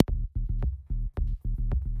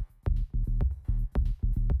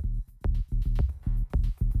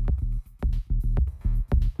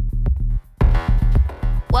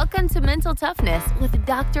to Mental Toughness with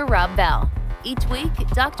Dr. Rob Bell. Each week,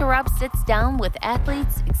 Dr. Rob sits down with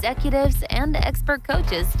athletes, executives, and expert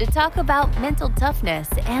coaches to talk about mental toughness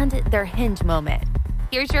and their hinge moment.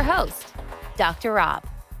 Here's your host, Dr. Rob.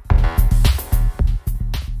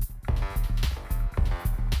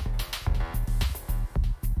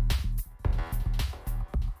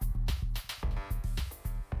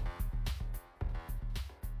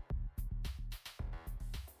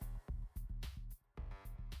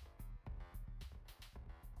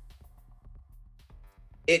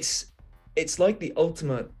 It's like the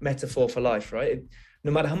ultimate metaphor for life, right?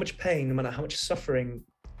 No matter how much pain, no matter how much suffering,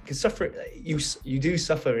 because suffering, you do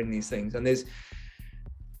suffer in these things, and there's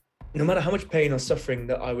no matter how much pain or suffering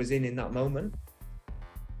that I was in that moment,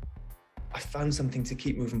 I found something to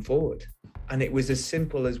keep moving forward, and it was as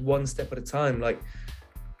simple as one step at a time. Like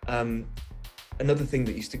another thing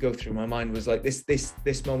that used to go through my mind was like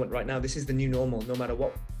this moment right now. This is the new normal. No matter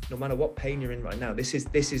what pain you're in right now, this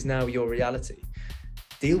is now your reality.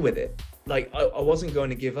 Deal with it. Like I wasn't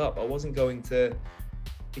going to give up. I wasn't going to,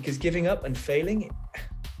 because giving up and failing, it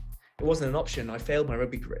wasn't an option. I failed my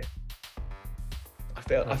rugby career. I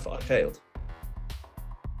failed.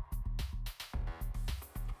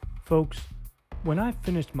 Folks, when I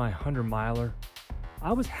finished my 100-miler,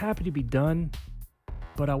 I was happy to be done,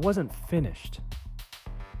 but I wasn't finished.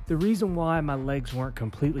 The reason why my legs weren't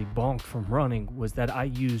completely bonked from running was that I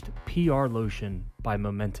used PR Lotion by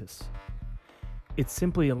Momentous. It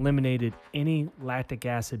simply eliminated any lactic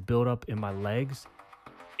acid buildup in my legs,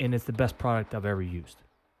 and it's the best product I've ever used.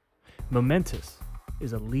 Momentous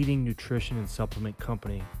is a leading nutrition and supplement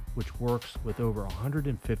company which works with over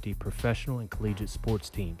 150 professional and collegiate sports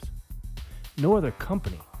teams. No other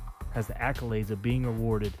company has the accolades of being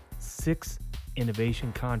awarded 6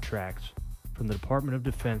 innovation contracts from the Department of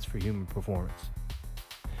Defense for human performance.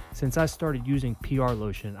 Since I started using PR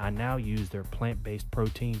Lotion, I now use their plant-based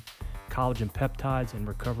protein, collagen peptides, and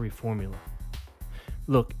recovery formula.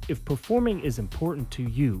 Look, if performing is important to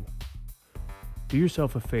you, do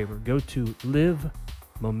yourself a favor. Go to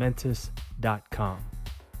livemomentous.com.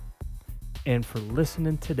 And for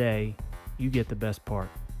listening today, you get the best part,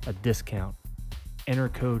 a discount. Enter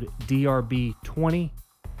code DRB20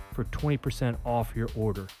 for 20% off your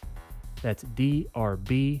order. That's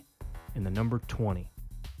DRB and the number 20.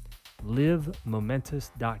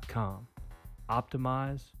 livemomentous.com.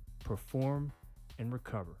 Optimize, perform, and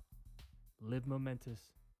recover.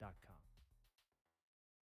 livemomentous.com.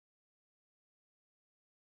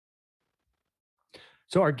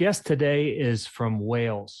 So our guest today is from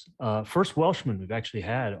Wales. First Welshman we've actually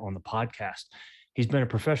had on the podcast. He's been a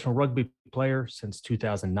professional rugby player since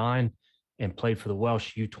 2009 and played for the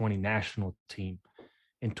Welsh U20 national team.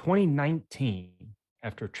 In 2019,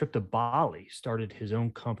 after a trip to Bali, started his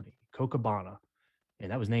own company, Cocobana,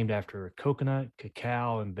 and that was named after coconut,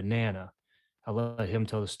 cacao, and banana. I'll let him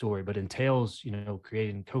tell the story, but entails,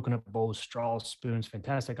 creating coconut bowls, straws, spoons,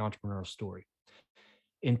 fantastic entrepreneurial story.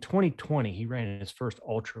 In 2020, he ran his first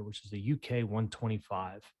ultra, which is the UK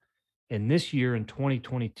 125. And this year in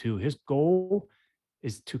 2022, his goal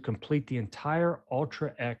is to complete the entire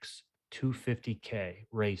Ultra X 250K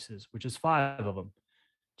races, which is 5 of them.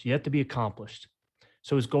 It's yet to be accomplished.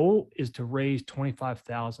 So his goal is to raise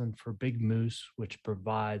 $25,000 for Big Moose, which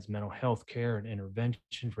provides mental health care and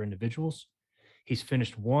intervention for individuals. He's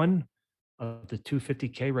finished one of the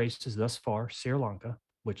 250K races thus far, Sri Lanka,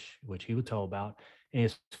 which he will tell about, and he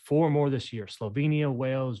has 4 more this year: Slovenia,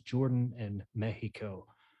 Wales, Jordan, and Mexico.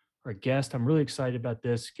 Our guest, I'm really excited about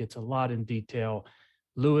this, gets a lot in detail.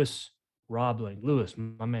 Lewis Robling. Lewis,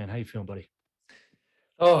 my man, how you feeling, buddy?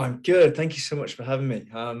 Oh, I'm good. Thank you so much for having me.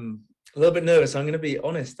 A little bit nervous. I'm going to be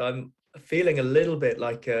honest. I'm feeling a little bit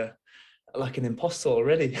like an imposter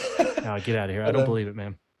already. No, get out of here. I don't believe it,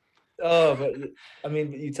 man. Oh, but I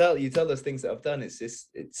mean, you tell those things that I've done.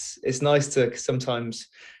 It's nice to sometimes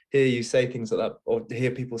hear you say things like that, or to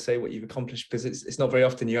hear people say what you've accomplished, because it's not very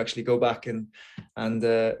often you actually go back and kind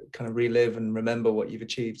of relive and remember what you've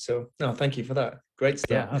achieved. So no, thank you for that. Great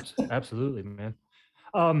stuff. Yeah, absolutely, man.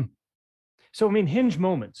 So I mean, hinge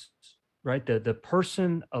moments, right? The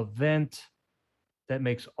person, event that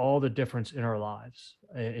makes all the difference in our lives,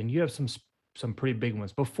 and you have some pretty big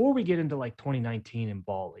ones. Before we get into like 2019 in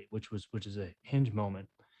Bali, which is a hinge moment.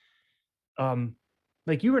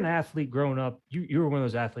 Like, you were an athlete growing up. You were one of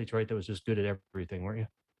those athletes, right, that was just good at everything, weren't you?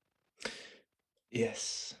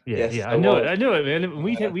 Yes. Yeah. I knew it, man.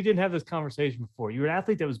 We didn't have this conversation before. You were an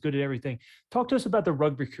athlete that was good at everything. Talk to us about the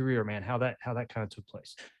rugby career, man. How that kind of took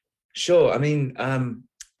place. Sure. I mean, I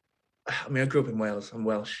grew up in Wales. I'm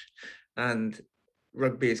Welsh, and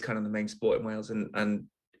rugby is kind of the main sport in Wales, and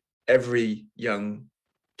every young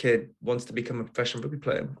kid wants to become a professional rugby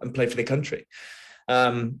player and play for the country.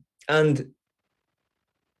 And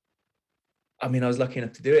I mean, I was lucky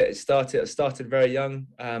enough to do it. I started very young,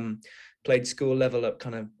 played school level up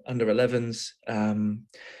kind of under 11s,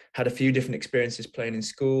 had a few different experiences playing in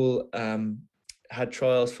school, had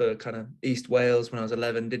trials for kind of East Wales when I was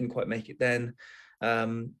 11, didn't quite make it then.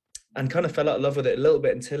 And kind of fell out of love with it a little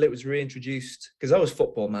bit until it was reintroduced, because I was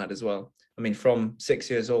football mad as well. I mean, from 6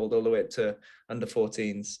 years old all the way up to under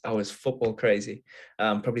 14s, I was football crazy.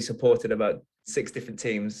 Probably supported about 6 different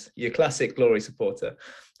teams, your classic glory supporter.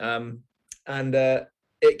 And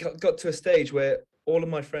it got to a stage where all of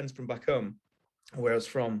my friends from back home, where I was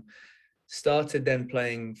from, started then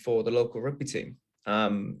playing for the local rugby team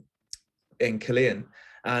in Killeen.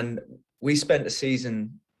 And we spent a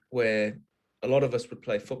season where a lot of us would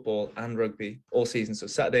play football and rugby all season. So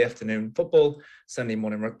Saturday afternoon football, Sunday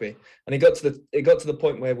morning rugby. And it got to the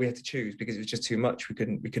point where we had to choose because it was just too much. We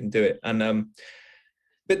couldn't do it. And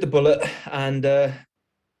bit the bullet and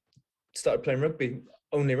started playing rugby,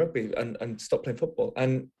 only rugby, and stopped playing football.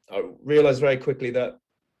 And I realized very quickly that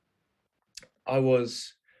I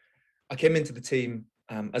came into the team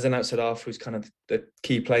as an outside half, who's kind of the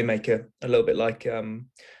key playmaker, a little bit like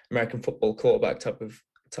American football quarterback type of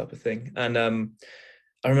thing. And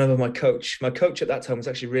I remember my coach at that time was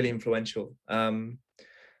actually really influential.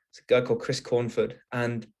 It's a guy called Chris Cornford,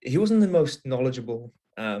 and he wasn't the most knowledgeable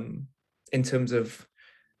in terms of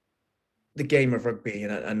the game of rugby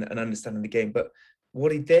and understanding the game. But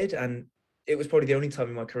what he did, and it was probably the only time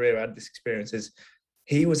in my career I had this experience, is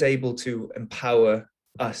he was able to empower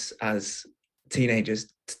us as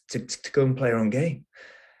teenagers to go and play our own game.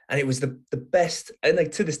 And it was the best, and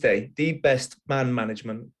like to this day, the best man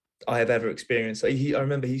management I have ever experienced. I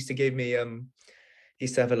remember he used to give me, he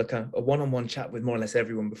used to have a one-on-one chat with more or less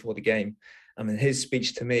everyone before the game. I mean, his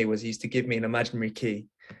speech to me was, he used to give me an imaginary key,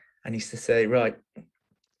 and he used to say, right,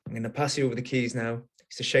 I'm going to pass you over the keys now. He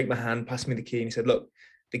used to shake my hand, pass me the key, and he said, look,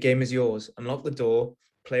 the game is yours. Unlock the door,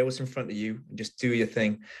 play what's in front of you, and just do your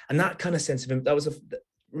thing. And that kind of sense of him, that was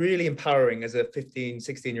really empowering as a 15,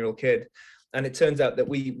 16-year-old kid. And it turns out that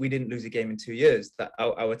we didn't lose a game in 2 years, that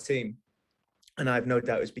our team. And I have no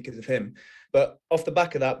doubt it's because of him. But off the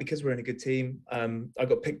back of that, because we're in a good team, I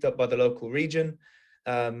got picked up by the local region.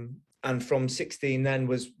 And from 16 then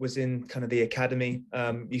was in kind of the academy.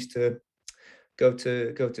 Used to go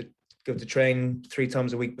to train 3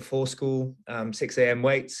 times a week before school, 6 a.m.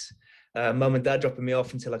 weights. Mum and dad dropping me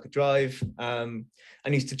off until I could drive. And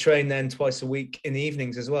used to train then twice a week in the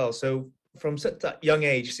evenings as well. So from such that young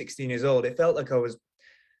age, 16 years old, it felt like I was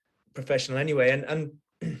professional anyway. And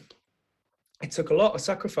it took a lot of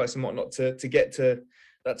sacrifice and whatnot to get to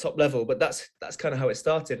that top level. But that's kind of how it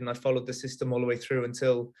started. And I followed the system all the way through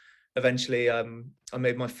until eventually I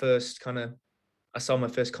made my first I saw my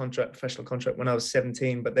first professional contract when I was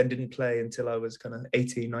 17, but then didn't play until I was kind of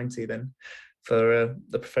 18, 19 then for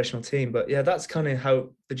the professional team. But yeah, that's kind of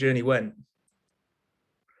how the journey went.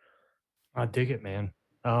 I dig it, man.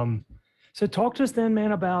 So talk to us then,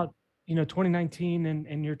 man, about, 2019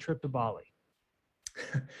 and your trip to Bali.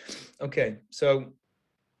 Okay. So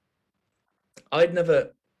rugby's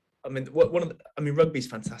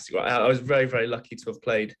fantastic, right? I was very, very lucky to have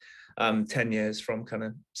played 10 years from kind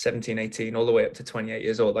of 17, 18, all the way up to 28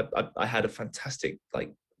 years old. I had a fantastic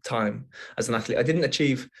time as an athlete. I didn't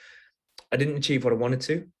achieve what I wanted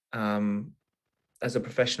to as a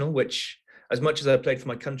professional, which, as much as I played for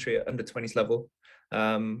my country at under 20s level,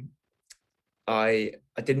 I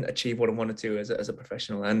didn't achieve what I wanted to as a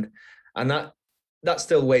professional, and that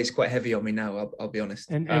still weighs quite heavy on me now. I'll be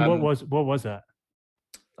honest. And what was that?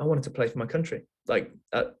 I wanted to play for my country, at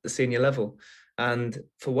the senior level, and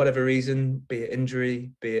for whatever reason, be it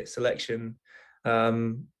injury, be it selection,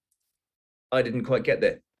 I didn't quite get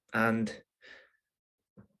there, and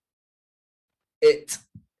it's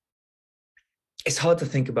hard to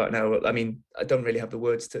think about now. I mean, I don't really have the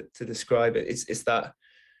words to describe it. It's that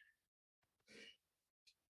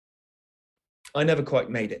I never quite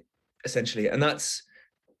made it, essentially. And that's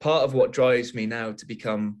part of what drives me now to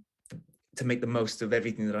make the most of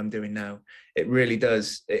everything that I'm doing now. It really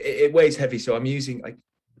does. It weighs heavy. So I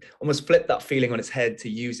almost flip that feeling on its head to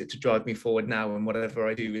use it to drive me forward now and whatever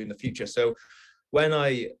I do in the future. So when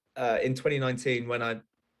in 2019, when I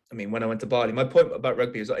went to Bali, my point about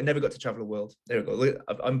rugby is I never got to travel the world. There we go.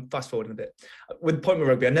 I'm fast forwarding a bit. With the point with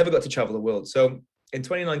rugby, I never got to travel the world. So in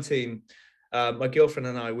 2019, my girlfriend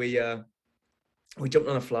and I, we jumped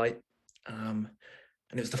on a flight, and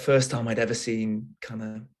it was the first time I'd ever seen kind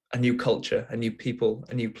of a new culture, a new people,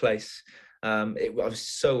 a new place. I was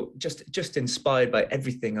so just inspired by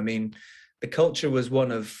everything. I mean, the culture was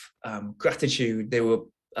one of gratitude. They were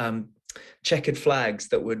checkered flags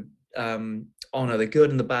that would honor the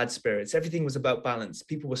good and the bad spirits. Everything was about balance.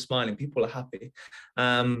 People were smiling. People were happy.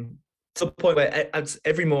 To the point where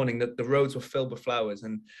every morning that the roads were filled with flowers,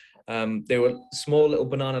 and there were small little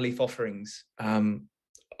banana leaf offerings on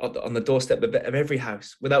the doorstep of every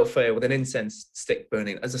house, without fail, with an incense stick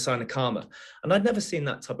burning as a sign of karma. And I'd never seen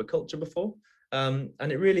that type of culture before, and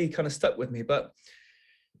it really kind of stuck with me. But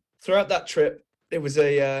throughout that trip, it was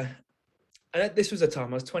this was a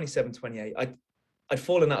time I was 27, 28. I'd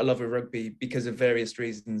fallen out of love with rugby because of various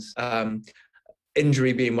reasons.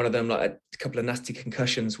 Injury being one of them, like a couple of nasty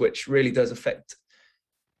concussions, which really does affect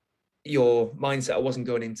your mindset. I wasn't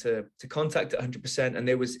going into contact at 100%, and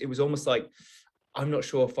it was almost like I'm not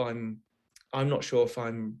sure if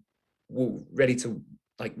I'm ready to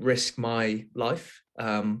like risk my life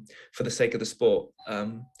for the sake of the sport.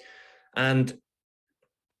 And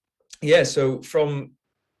yeah, so from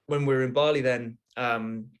when we were in Bali, then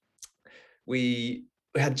we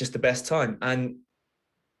had just the best time. And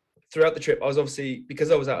throughout the trip, I was obviously,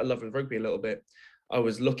 because I was out of love with rugby a little bit, I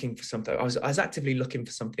was looking for something. I was actively looking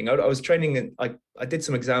for something. I was training, and I did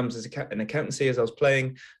some exams as an accountancy as I was playing,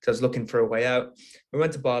 because I was looking for a way out. We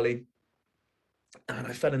went to Bali, and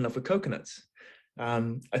I fell in love with coconuts.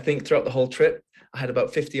 I think throughout the whole trip, I had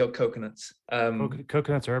about 50 odd coconuts.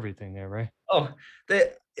 Coconuts are everything there, right? Oh,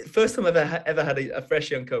 the first time I've ever had a fresh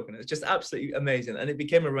young coconut. It's just absolutely amazing, and it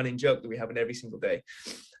became a running joke that we have every single day.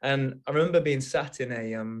 And I remember being sat in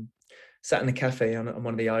a cafe on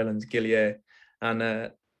one of the islands, Gilier, and I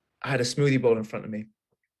had a smoothie bowl in front of me.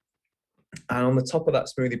 And on the top of that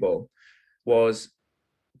smoothie bowl was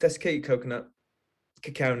desiccated coconut,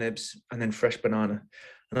 cacao nibs, and then fresh banana.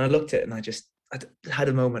 And I looked at it, and I had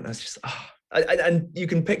a moment. I was just, and you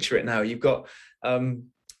can picture it now. You've got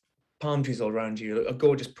palm trees all around you, a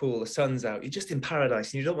gorgeous pool, the sun's out, you're just in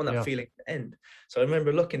paradise, and you don't want that feeling to end. So I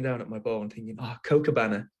remember looking down at my bowl and thinking,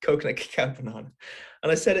 coconut cacao banana.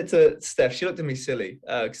 And I said it to Steph. She looked at me silly.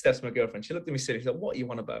 Steph's my girlfriend. She looked at me silly. She's like, what are you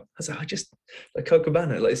on about? I was like, I just like cocoa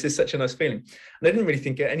banana. Like, this is such a nice feeling. And I didn't really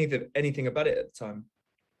think anything about it at the time.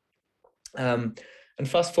 And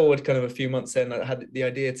fast forward kind of a few months in, I had the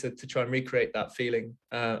idea to try and recreate that feeling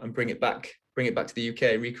and bring it back to the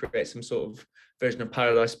UK, recreate some sort of version of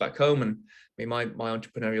paradise back home. And I mean, my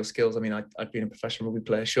entrepreneurial skills, I mean, I'd been a professional rugby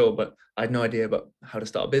player, sure, but I had no idea about how to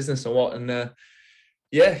start a business or what. And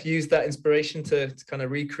used that inspiration to kind of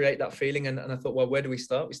recreate that feeling. And I thought, well, where do we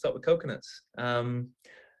start? We start with coconuts. And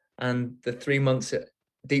the 3 months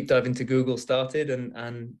deep dive into Google started,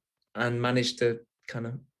 and managed to kind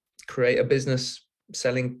of create a business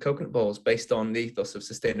selling coconut balls based on the ethos of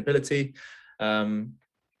sustainability, putting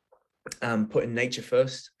nature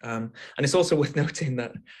first. And it's also worth noting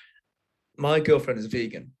that my girlfriend is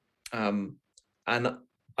vegan. And I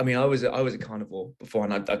mean, I was a carnivore before,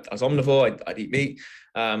 and I was omnivore. I'd eat meat.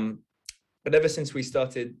 But ever since we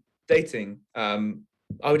started dating, I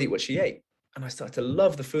would eat what she ate, and I started to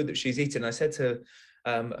love the food that she's eating. I said to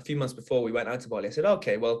a few months before we went out to Bali, I said,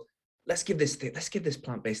 okay, well, let's give this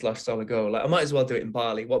plant-based lifestyle a go. Like, I might as well do it in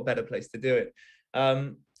Bali. What better place to do it?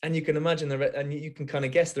 And you can imagine and you can kind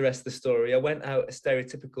of guess the rest of the story. I went out a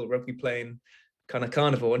stereotypical rugby playing kind of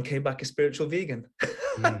carnivore and came back a spiritual vegan,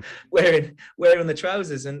 wearing the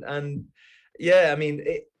trousers. And yeah, I mean,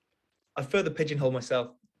 I further pigeonholed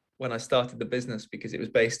myself when I started the business because it was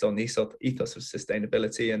based on the ethos of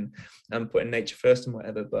sustainability and putting nature first and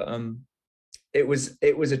whatever. But it was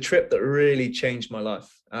a trip that really changed my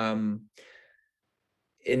life in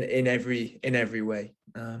every way.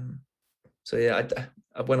 So yeah,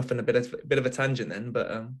 I went off in a bit of a tangent then,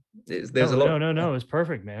 but there's a lot. No, it's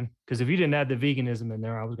perfect, man. Because if you didn't add the veganism in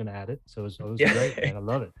there, I was going to add it. So it was great, man. I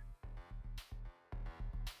love it.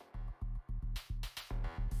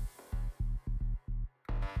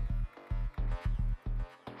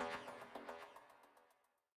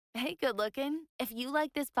 Hey, good looking. If you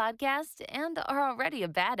like this podcast and are already a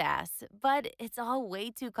badass, but it's all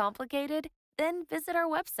way too complicated, then visit our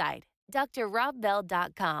website,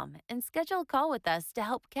 drrobbell.com, and schedule a call with us to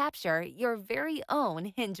help capture your very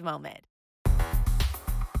own hinge moment.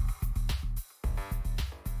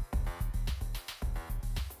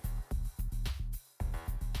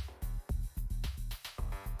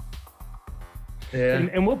 Yeah.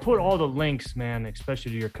 And we'll put all the links, man,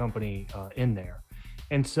 especially to your company in there.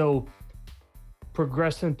 And so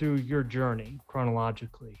progressing through your journey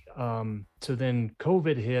chronologically. So then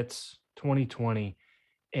COVID hits 2020.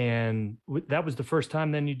 And that was the first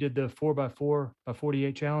time then you did the 4x4 by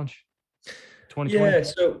 48 challenge? 2020?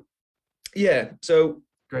 So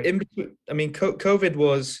great. In between, I mean, COVID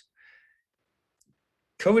was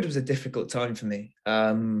a difficult time for me.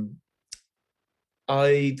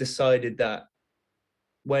 I decided that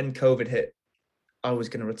when COVID hit, I was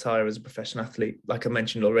going to retire as a professional athlete. Like I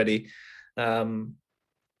mentioned already, the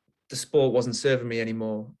sport wasn't serving me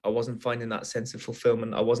anymore. I wasn't finding that sense of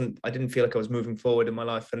fulfillment. I didn't feel like I was moving forward in my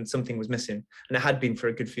life, and something was missing. And it had been for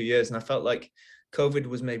a good few years. And I felt like COVID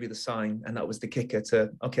was maybe the sign, and that was the kicker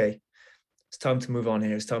to, okay, it's time to move on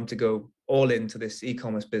here. It's time to go all into this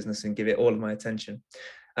e-commerce business and give it all of my attention.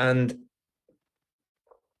 And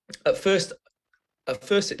at first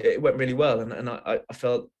it went really well. And I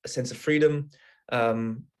felt a sense of freedom,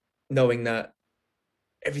 knowing that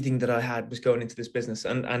everything that I had was going into this business,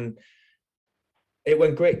 and it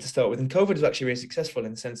went great to start with. And COVID was actually really successful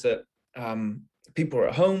in the sense that people were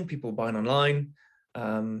at home, people were buying online,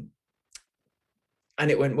 and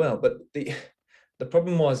it went well. But the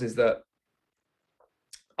problem is that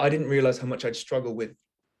I didn't realize how much I'd struggle with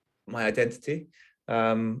my identity.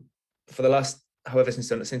 For the last, however,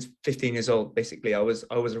 since 15 years old, basically, I was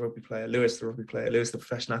a rugby player, Lewis the rugby player, Lewis the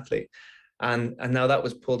professional athlete. And now that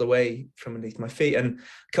was pulled away from underneath my feet. And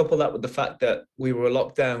couple that with the fact that we were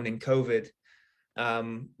locked down in COVID,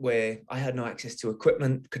 where I had no access to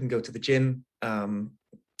equipment, couldn't go to the gym. I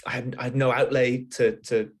had no outlay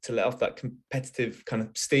to let off that competitive kind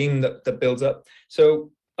of steam that builds up. So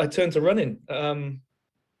I turned to running.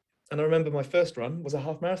 And I remember my first run was a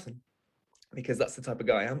half marathon, because that's the type of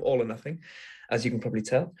guy I am, all or nothing, as you can probably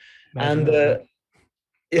tell. Yeah.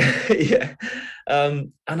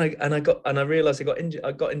 And I realized I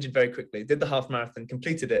got injured very quickly. Did the half marathon,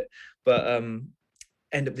 completed it, but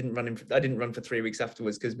I didn't run for 3 weeks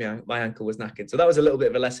afterwards because my ankle was knackered. So that was a little bit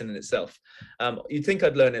of a lesson in itself. You'd think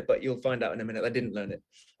I'd learn it, but you'll find out in a minute I didn't learn it.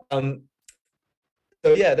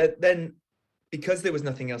 So yeah, then because there was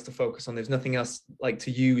nothing else to focus on, there's nothing else like to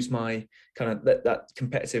use my kind of that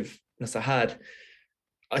competitiveness I had,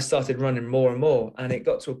 I started running more and more. And it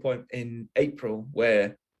got to a point in April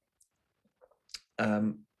where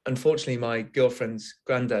unfortunately my girlfriend's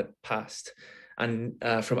granddad passed, and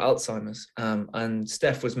from Alzheimer's, and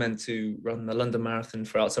Steph was meant to run the London Marathon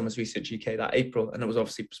for Alzheimer's Research UK that April, and it was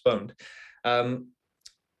obviously postponed. And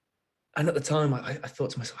at the time I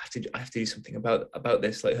thought to myself, I have to do something about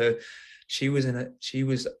this. Like she was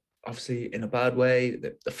obviously in a bad way.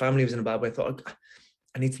 The family was in a bad way. I thought,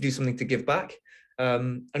 I need to do something to give back.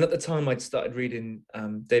 And at the time I'd started reading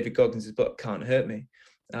David Goggins' book, Can't Hurt Me.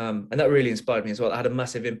 And that really inspired me as well. It had a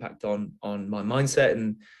massive impact on my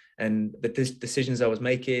mindset and the decisions I was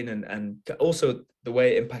making, and also the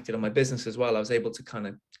way it impacted on my business as well. I was able to kind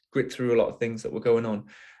of grit through a lot of things that were going on.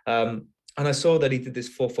 And I saw that he did this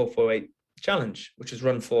 4-4-4-8 challenge, which was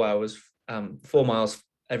run 4 hours, 4 miles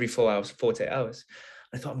every 4 hours, 48 hours.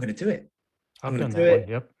 I thought, I'm going to do it. I'm going to do it.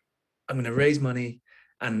 Yep. I'm going to raise money,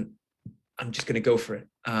 and I'm just going to go for it.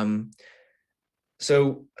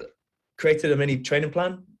 So created a mini training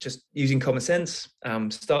plan, just using common sense.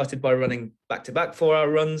 Started by running back-to-back 4-hour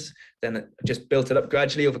runs, then just built it up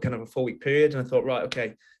gradually over kind of a 4-week period. And I thought, right,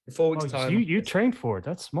 okay, in 4 weeks' time. So you trained for it.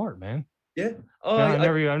 That's smart, man. Yeah. I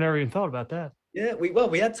never even thought about that. Yeah,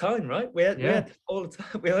 we had time, right? We had all the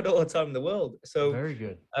time. We had all the time in the world. So very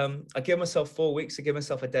good. I gave myself 4 weeks. I gave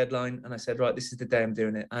myself a deadline, and I said, right, this is the day I'm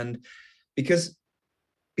doing it. And because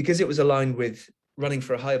it was aligned with running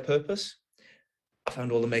for a higher purpose, I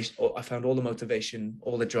found all the motivation,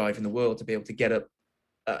 all the drive in the world to be able to get up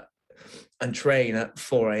and train at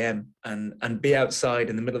 4 a.m. and be outside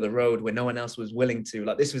in the middle of the road where no one else was willing to.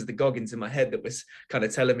 Like, this was the Goggins in my head that was kind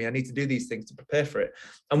of telling me I need to do these things to prepare for it.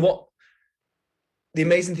 And what the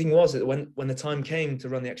amazing thing was that when the time came to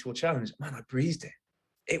run the actual challenge, man, I breezed it.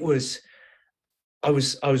 I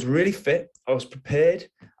was really fit. I was prepared.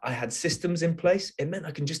 I had systems in place. It meant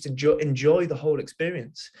I can just enjoy the whole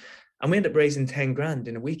experience. And we ended up raising 10 grand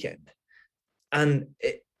in a weekend. And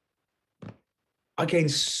I gained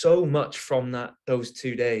so much from those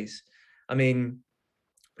 2 days. I mean,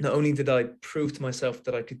 not only did I prove to myself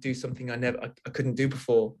that I could do something I couldn't do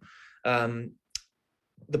before, the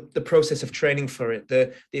process of training for it,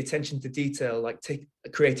 the attention to detail, like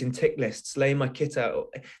creating tick lists, laying my kit out.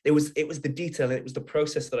 It was the detail, and it was the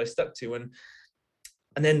process that I stuck to. And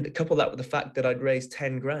then couple that with the fact that I'd raised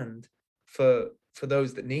 10 grand for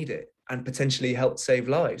those that need it, and potentially help save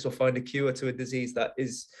lives or find a cure to a disease that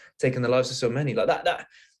is taking the lives of so many. Like that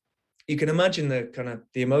you can imagine the kind of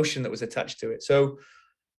the emotion that was attached to it. So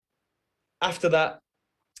after that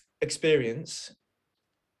experience,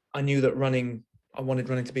 I knew that I wanted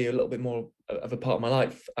running to be a little bit more of a part of my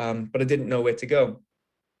life, but I didn't know where to go.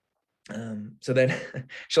 So then,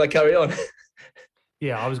 shall I carry on?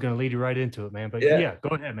 Yeah, I was going to lead you right into it, man. But yeah, go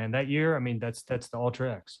ahead, man. That year, I mean, that's the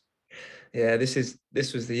Ultra X. Yeah,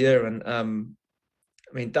 this was the year, and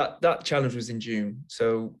I mean, that challenge was in June.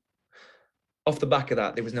 So off the back of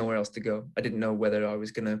that, there was nowhere else to go. I didn't know whether I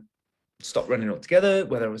was going to stop running altogether,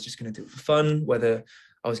 whether I was just going to do it for fun, whether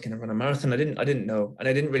I was going to run a marathon. I didn't know. And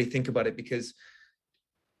I didn't really think about it because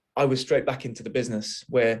I was straight back into the business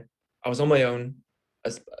where I was on my own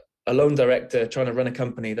as a lone director trying to run a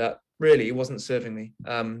company that really it wasn't serving me.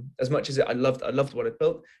 As much as I loved what I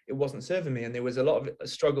built, it wasn't serving me. And there was a lot of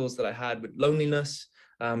struggles that I had with loneliness,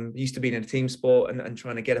 used to being in a team sport and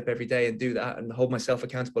trying to get up every day and do that and hold myself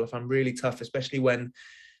accountable if I'm really tough, especially when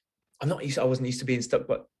I wasn't used to being stuck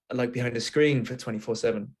but like behind a screen for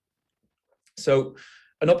 24/7. So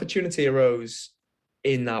an opportunity arose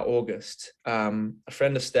in that August. A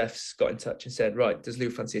friend of Steph's got in touch and said, right, does Lou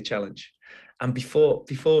fancy a challenge? And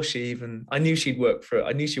before she even, I knew she worked for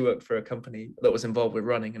a company that was involved with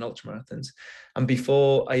running and ultramarathons. And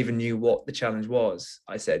before I even knew what the challenge was,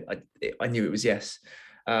 I said, I knew it was yes.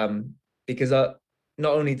 Because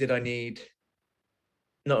not only did I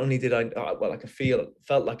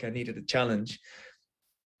felt like I needed a challenge.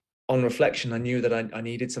 On reflection, I knew that I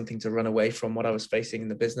needed something to run away from what I was facing in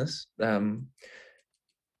the business,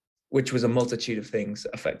 which was a multitude of things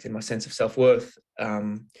affecting my sense of self-worth,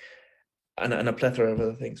 and a plethora of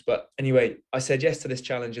other things. But anyway, I said yes to this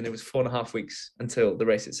challenge, and it was 4.5 weeks until the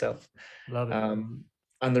race itself. Love it.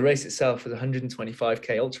 And the race itself was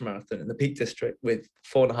 125k ultramarathon in the Peak District with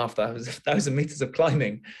 4,500 meters of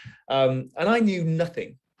climbing. And I knew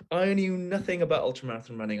nothing. I knew nothing about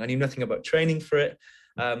ultramarathon running. I knew nothing about training for it.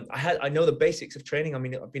 I know the basics of training. I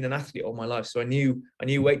mean, I've been an athlete all my life, so I knew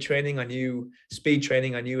weight training, I knew speed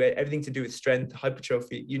training, I knew everything to do with strength,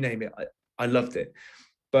 hypertrophy, you name it. I loved it.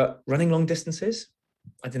 But running long distances,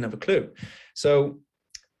 I didn't have a clue. So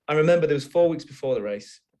I remember there was 4 weeks before the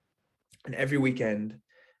race, and every weekend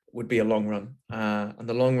would be a long run. And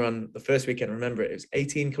the long run, the first weekend, remember it was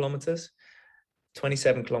 18 kilometers,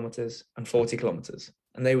 27 kilometers, and 40 kilometers.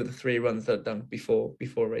 And they were the 3 runs that I'd done before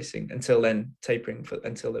racing, until then tapering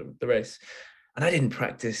until the race. And I didn't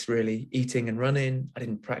practice really eating and running. I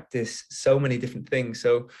didn't practice so many different things.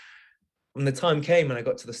 So when the time came and I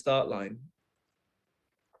got to the start line,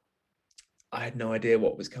 I had no idea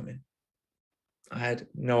what was coming.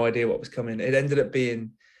 It ended up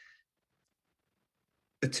being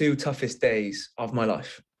the 2 toughest days of my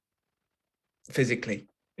life, physically.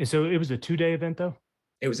 And so it was a 2-day event, though?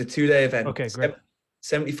 It was a 2-day event. Okay, great.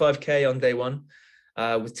 75k on day 1,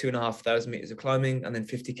 with 2,500 meters of climbing, and then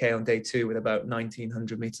 50k on day 2 with about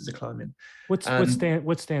 1,900 meters of climbing.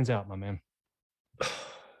 What stands out, my man?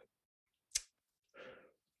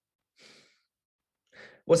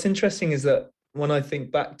 What's interesting is that when I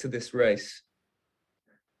think back to this race,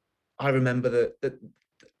 I remember that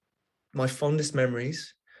my fondest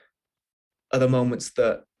memories are the moments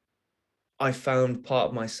that I found part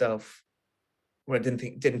of myself where I didn't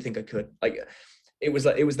think I could. Like it was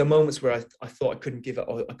the moments where I thought I couldn't give up,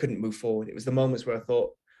 or I couldn't move forward. It was the moments where I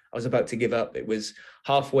thought I was about to give up. It was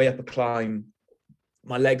halfway up a climb,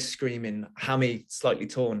 my legs screaming, hammy slightly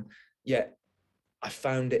torn, yet I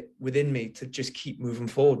found it within me to just keep moving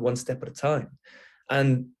forward one step at a time.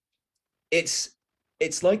 And it's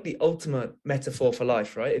like the ultimate metaphor for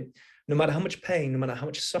life, right? No matter how much pain, no matter how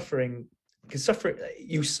much suffering, because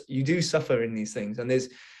you do suffer in these things. And there's,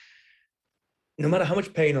 no matter how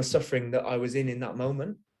much pain or suffering that I was in that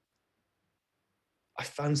moment, I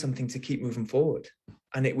found something to keep moving forward.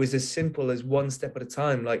 And it was as simple as one step at a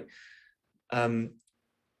time. Like,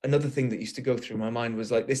 another thing that used to go through my mind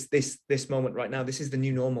was like this moment right now, this is the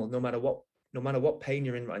new normal. No matter what pain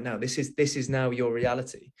you're in right now, this is now your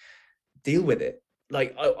reality. Deal with it.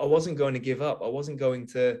 Like I wasn't going to give up. I wasn't going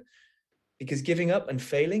to, because giving up and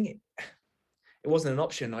failing, it wasn't an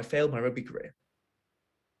option. I failed my rugby career.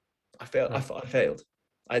 I failed.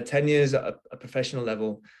 I had 10 years at a professional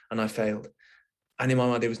level and I failed. And in my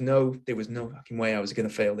mind, there was no fucking way I was going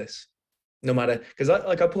to fail this. No matter, because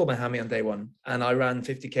I pulled my hammy on day 1 and I ran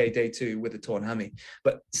 50k day 2 with a torn hammy,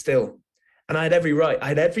 but still, and I had every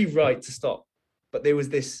right to stop. But there was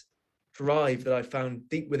this drive that I found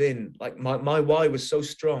deep within. Like my why was so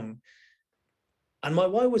strong. And my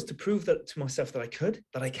why was to prove that to myself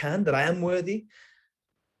that I am worthy.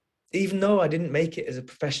 Even though I didn't make it as a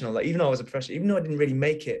professional, like even though I didn't really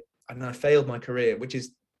make it and I failed my career, which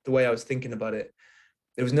is the way I was thinking about it,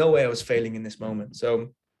 there was no way I was failing in this moment.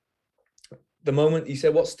 So the moment you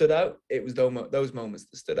said what stood out, it was those moments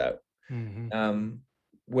that stood out,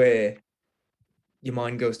 where your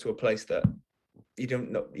mind goes to a place that you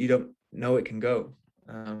don't know it can go.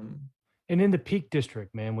 And in the Peak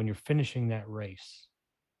District, man, when you're finishing that race,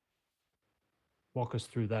 walk us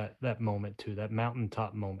through that moment too, that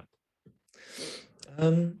mountaintop moment.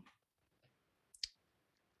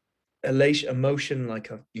 elation, emotion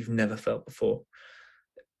like you've never felt before.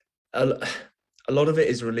 A lot of it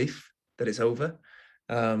is relief that it's over,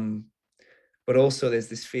 but also there's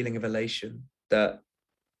this feeling of elation that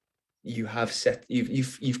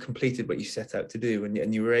you've completed what you set out to do,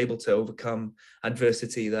 and you were able to overcome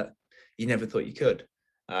adversity that you never thought you could.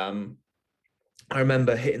 I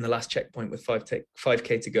remember hitting the last checkpoint with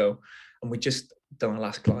 5K to go, and we just done our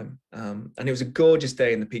last climb. And it was a gorgeous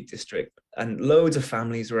day in the Peak District, and loads of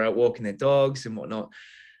families were out walking their dogs and whatnot.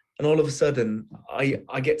 And all of a sudden,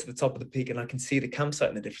 I get to the top of the peak and I can see the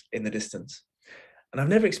campsite in the distance. And I've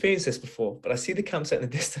never experienced this before, but I see the campsite in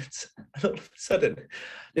the distance, and all of a sudden,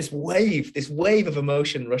 this wave of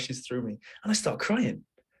emotion rushes through me, and I start crying.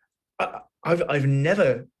 I've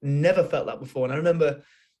never felt that before, and I remember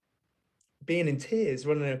being in tears,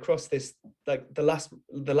 running across this, like the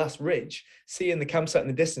last ridge, seeing the campsite in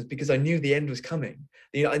the distance, because I knew the end was coming.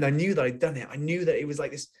 You know, and I knew that I'd done it. I knew that it was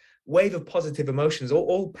like this wave of positive emotions.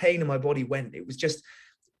 All pain in my body went. It was just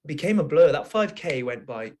became a blur. That 5K went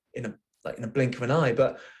by in a blink of an eye.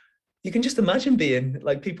 But you can just imagine being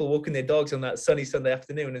like people walking their dogs on that sunny Sunday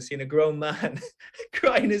afternoon and seeing a grown man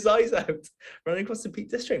crying his eyes out running across the Peak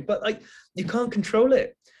District. But like, you can't control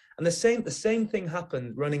it. And the same thing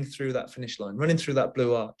happened running through that finish line, running through that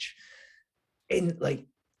blue arch. In like,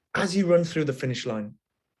 as you run through the finish line,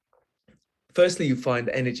 firstly, you find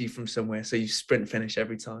energy from somewhere. So you sprint finish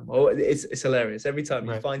every time. Oh, it's hilarious. Every time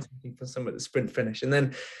you find something from somewhere, the sprint finish. And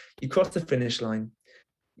then you cross the finish line,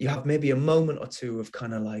 you have maybe a moment or two of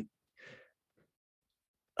kind of like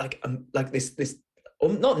this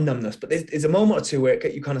not numbness, but there's a moment or two where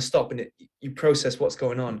you kind of stop and you process what's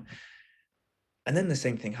going on. And then the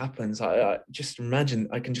same thing happens. I just imagine,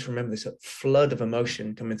 I can just remember this flood of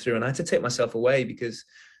emotion coming through, and I had to take myself away because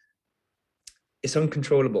it's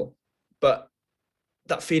uncontrollable. But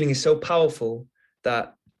that feeling is so powerful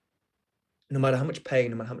that no matter how much pain,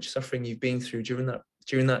 no matter how much suffering you've been through during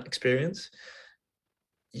that experience,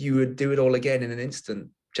 you would do it all again in an instant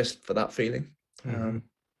just for that feeling. Mm-hmm.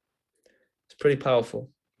 It's pretty powerful.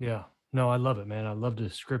 Yeah, no, I love it, man. I love the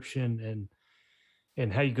description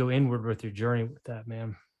and how you go inward with your journey with that,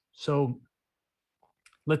 man. So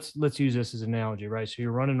let's use this as an analogy, right? So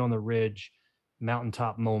you're running on the ridge,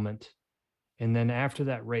 mountaintop moment. And then after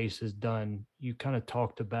that race is done, you kind of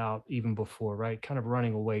talked about even before, right? Kind of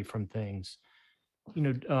running away from things. You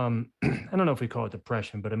know, I don't know if we call it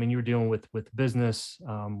depression, but I mean, you were dealing with business,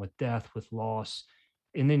 with death, with loss.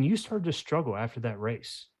 And then you started to struggle after that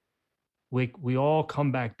race. We all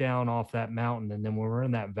come back down off that mountain. And then when we're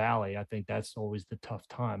in that valley, I think that's always the tough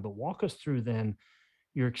time. But walk us through then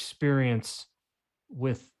your experience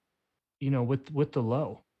with the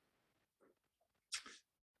low.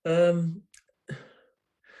 I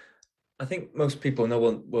think most people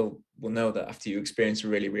will know that after you experience a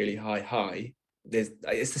really, really high,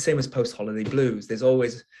 it's the same as post-holiday blues. There's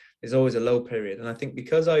always a low period. And I think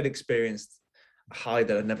because I'd experienced a high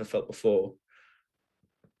that I'd never felt before,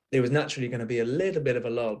 there was naturally going to be a little bit of a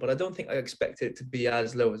lull, but I don't think I expected it to be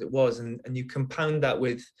as low as it was. And you compound that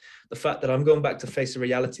with the fact that I'm going back to face a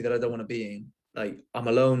reality that I don't want to be in. Like, I'm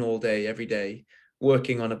alone all day, every day,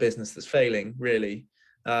 working on a business that's failing, really,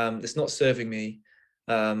 that's not serving me,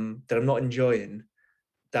 that I'm not enjoying,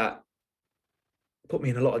 that put me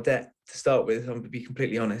in a lot of debt to start with, I'm going to be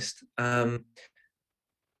completely honest. I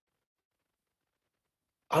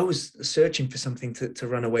was searching for something to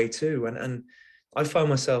run away to. And I found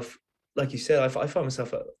myself, like you said, I found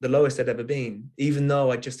myself at the lowest I'd ever been, even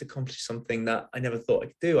though I just accomplished something that I never thought I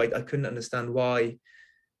could do. I couldn't understand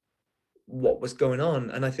what was going on.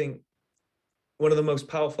 And I think one of the most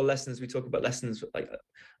powerful lessons, we talk about lessons, like I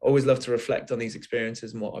always love to reflect on these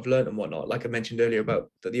experiences and what I've learned and whatnot. Like I mentioned earlier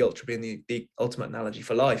about the ultra being the ultimate analogy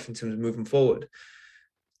for life in terms of moving forward.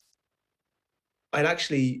 I'd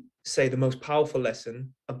actually say the most powerful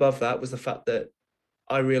lesson above that was the fact that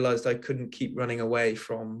I realized I couldn't keep running away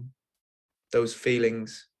from those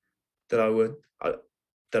feelings that I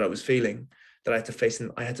was feeling, that I had to face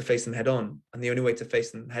them. I had to face them head on. And the only way to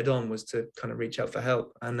face them head on was to kind of reach out for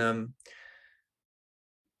help. And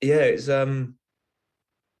it's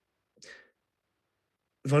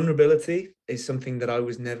vulnerability is something that I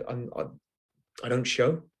was never, I don't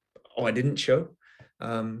show, or I didn't show,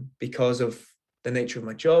 because of the nature of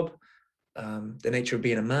my job, the nature of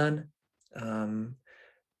being a man.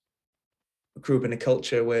 Grew up in a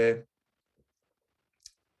culture where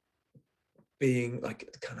being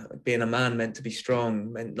a man meant to be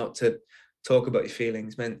strong, meant not to talk about your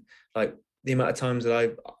feelings, meant like the amount of times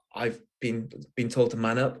that I've been told to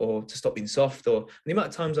man up or to stop being soft, or the amount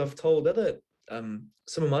of times I've told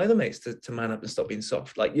some of my other mates to man up and stop being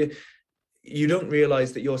soft. Like you don't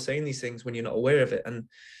realize that you're saying these things when you're not aware of it. And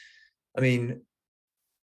I mean,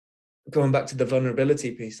 going back to the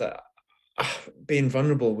vulnerability piece, that being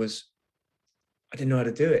vulnerable was, I didn't know how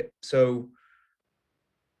to do it. So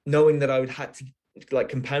knowing that I would had to, like,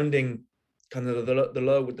 compounding kind of the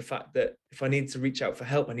low with the fact that if I needed to reach out for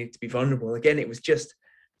help, I needed to be vulnerable. Again, it was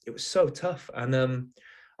so tough. And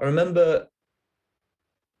I remember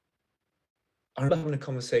having a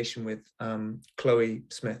conversation with Chloe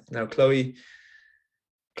Smith. Now, Chloe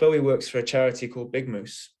works for a charity called Big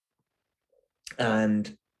Moose,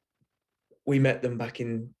 and we met them back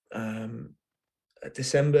in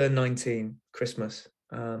December 19, Christmas.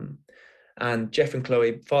 And Jeff and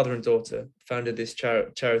Chloe, father and daughter, founded this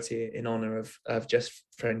charity in honor of Jeff's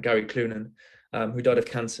friend Gary Clunan, who died of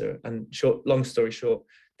cancer. And long story short,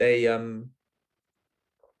 they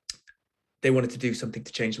wanted to do something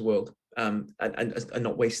to change the world, and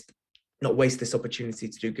not waste this opportunity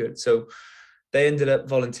to do good. So they ended up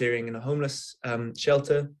volunteering in a homeless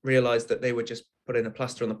shelter, realized that they were just putting a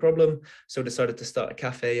plaster on the problem, so decided to start a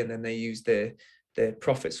cafe, and then they used their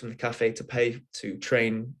profits from the cafe to pay to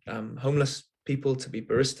train homeless people to be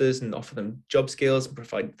baristas and offer them job skills and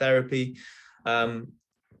provide therapy.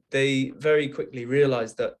 They very quickly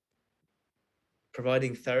realized that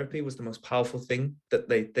providing therapy was the most powerful thing that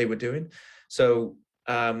they were doing. So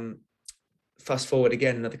fast forward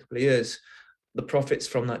again another couple of years, the profits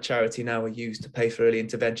from that charity now are used to pay for early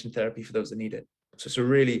intervention therapy for those that need it. So it's a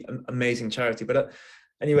really amazing charity. But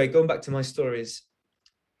anyway, going back to my stories,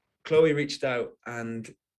 Chloe reached out,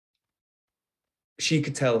 and she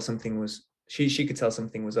could tell something was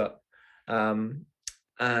up. And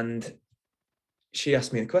she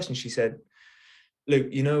asked me the question. She said, "Luke,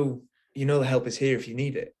 you know the help is here if you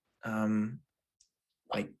need it.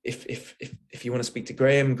 Like if you want to speak to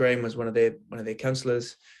Graham was one of their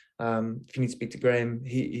counselors. If you need to speak to Graham,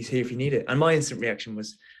 he's here if you need it." And my instant reaction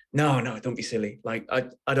was, no, don't be silly. Like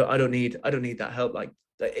I don't need that help. Like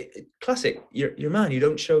classic, you're a man, you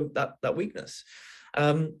don't show that weakness.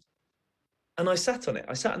 And I sat on it.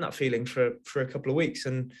 I sat in that feeling for a couple of weeks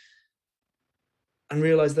and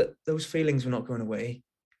realized that those feelings were not going away.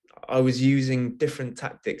 I was using different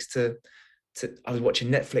tactics to I was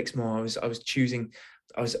watching Netflix more. I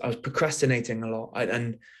was procrastinating a lot,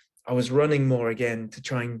 and I was running more again to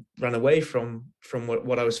try and run away from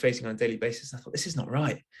what I was facing on a daily basis. I thought, this is not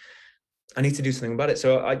right. I need to do something about it.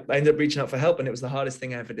 So I ended up reaching out for help, and it was the hardest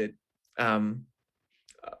thing I ever did,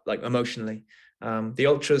 like emotionally. The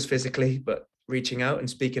ultras physically, but reaching out and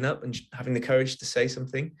speaking up and having the courage to say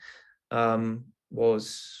something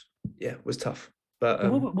was tough.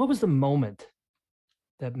 But what was the moment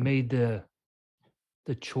that made the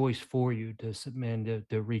choice for you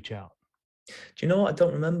to reach out? Do you know what? I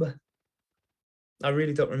don't remember. I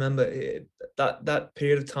really don't remember that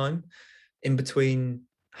period of time in between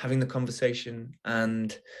having the conversation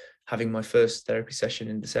and having my first therapy session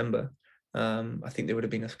in December. I think there would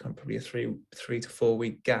have been probably a 3 to 4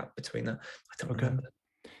 week gap between that. I don't remember.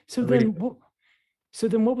 So then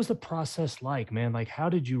what was the process like, man? Like, how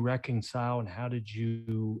did you reconcile and how did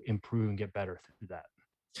you improve and get better through that?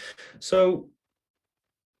 So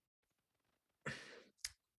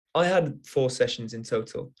I had 4 sessions in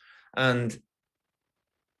total, and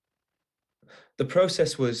the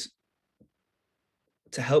process was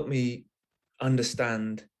to help me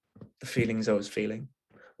understand the feelings I was feeling,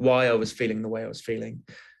 why I was feeling the way I was feeling.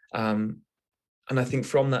 And I think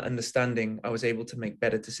from that understanding, I was able to make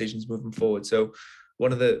better decisions moving forward. So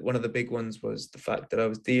one of the big ones was the fact that I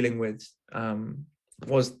was dealing with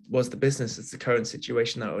was the business. It's the current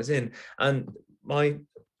situation that I was in. And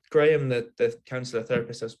Graham, the counselor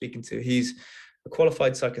therapist I was speaking to, he's a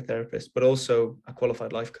qualified psychotherapist, but also a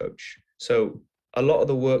qualified life coach. So a lot of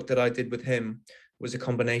the work that I did with him was a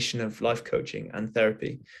combination of life coaching and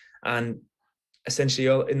therapy. And essentially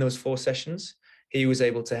in those 4 sessions, he was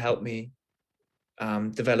able to help me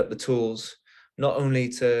develop the tools, not only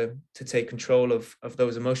to take control of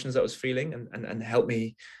those emotions that I was feeling and help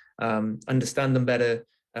me understand them better,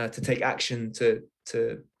 to take action to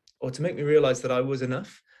make me realize that I was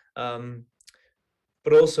enough.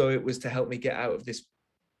 But also it was to help me get out of this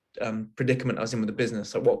predicament I was in with the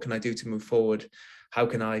business. Like, what can I do to move forward? How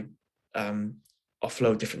can I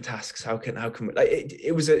offload different tasks? How can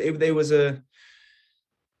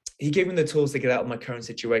he gave me the tools to get out of my current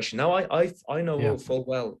situation. Now I know full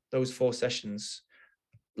well those 4 sessions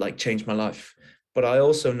like changed my life, but I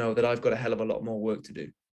also know that I've got a hell of a lot more work to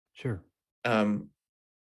do. Sure.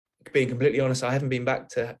 Being completely honest, I haven't been back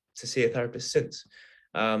to see a therapist since,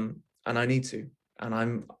 and I need to, and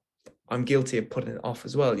I'm guilty of putting it off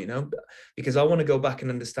as well, because I want to go back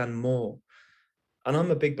and understand more And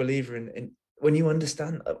I'm a big believer in when you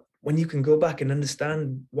understand, when you can go back and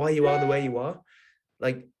understand why you are the way you are,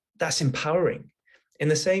 like that's empowering. In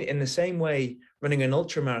the same way, running an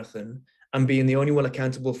ultra marathon and being the only one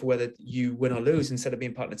accountable for whether you win or lose instead of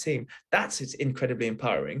being part of the team, it's incredibly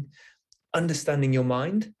empowering. Understanding your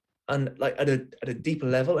mind and like at a deeper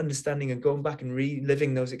level, understanding and going back and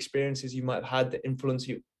reliving those experiences you might have had that influence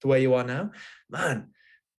you the way you are now, man,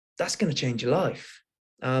 that's going to change your life.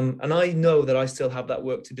 And I know that I still have that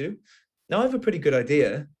work to do. Now I have a pretty good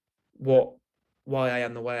idea why I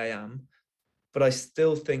am the way I am, but I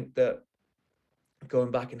still think that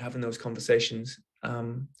going back and having those conversations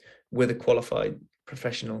with a qualified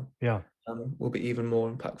professional will be even more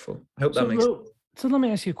impactful. I hope that makes sense. So let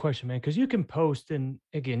me ask you a question, man, because you can post, and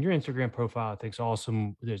again, your Instagram profile I think is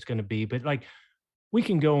awesome. There's going to be, but like we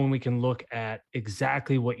can go and we can look at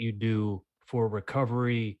exactly what you do for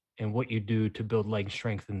recovery and what you do to build leg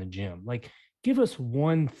strength in the gym. Like, give us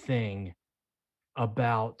one thing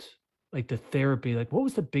about like the therapy. Like, what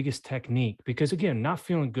was the biggest technique? Because again, not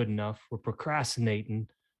feeling good enough, we're procrastinating.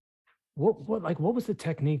 What was the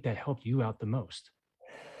technique that helped you out the most?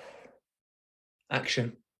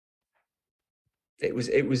 Action. It was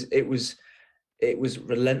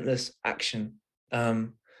relentless action.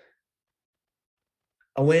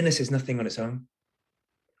 Awareness is nothing on its own.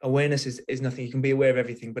 Awareness is nothing. You can be aware of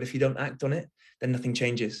everything, but if you don't act on it, then nothing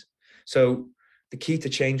changes. So the key to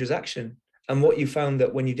change was action. And what you found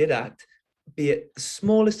that when you did act, be it the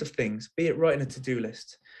smallest of things, be it writing a to-do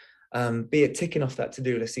list, be it ticking off that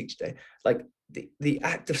to-do list each day, like the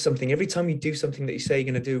act of something, every time you do something that you say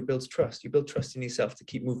you're going to do builds trust. You build trust in yourself to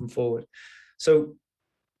keep moving forward. So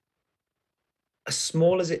as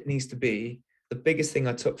small as it needs to be, the biggest thing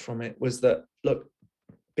I took from it was that, look,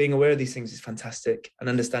 being aware of these things is fantastic and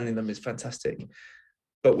understanding them is fantastic.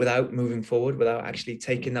 But without moving forward, without actually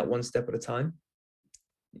taking that one step at a time,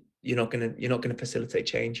 you're not going to facilitate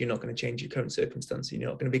change. You're not going to change your current circumstance. You're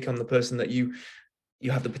not going to become the person that you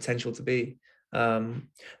have the potential to be. And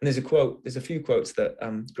there's a few quotes that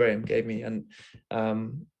Graham gave me, and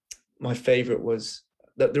my favorite was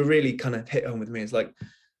that really kind of hit home with me. It's like,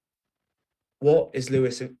 what is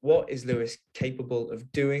Lewis capable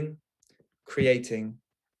of doing, creating,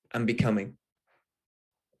 and becoming?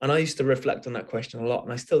 And I used to reflect on that question a lot,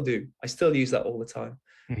 and I still do. I still use that all the time.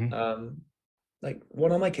 Mm-hmm. Like,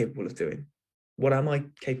 what am I capable of doing? What am I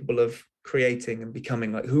capable of creating and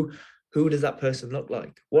becoming? Like, who does that person look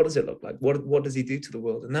like? What does it look like? What does he do to the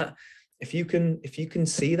world? And that, if you can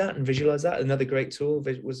see that and visualize that, another great tool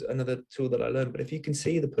was another tool that I learned. But if you can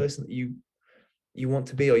see the person that you want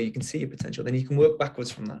to be, or you can see your potential, then you can work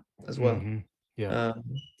backwards from that as well. Mm-hmm. Yeah.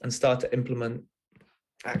 And start to implement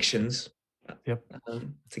actions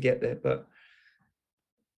to get there. But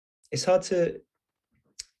it's hard to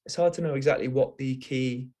know exactly what the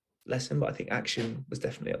key lesson, but I think action was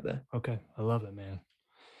definitely up there. Okay. I love it, man.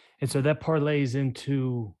 And so that parlays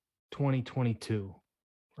into 2022,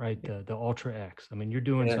 right? Yeah. The Ultra X. I mean, you're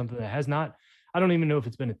doing something that has not, I don't even know if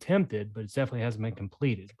it's been attempted, but it definitely hasn't been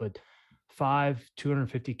completed. But 5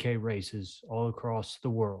 250K races all across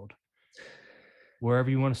the world.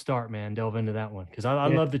 Wherever you want to start, man, delve into that one. Because I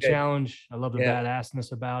love the challenge. I love the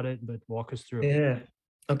badassness about it, but walk us through. Yeah.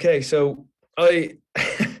 Okay. So it's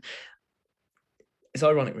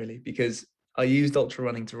ironic, really, because I used ultra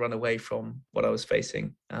running to run away from what I was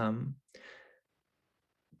facing. But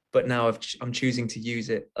now I'm choosing to use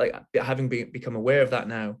it. Like, having become aware of that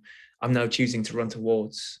now, I'm now choosing to run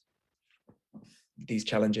towards these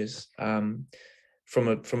challenges from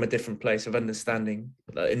a different place of understanding,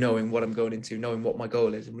 knowing what I'm going into, knowing what my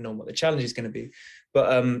goal is, and knowing what the challenge is going to be.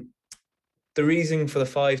 But the reason for the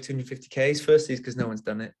 5 250Ks, firstly, is because no one's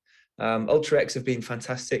done it. Ultra X have been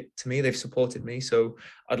fantastic to me. They've supported me. So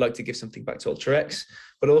I'd like to give something back to Ultra X.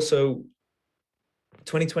 But also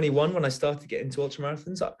 2021, when I started to get into ultra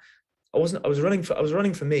marathons, I was running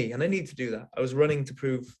for me, and I need to do that. I was running to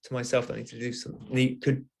prove to myself that I need to do something. Let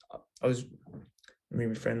me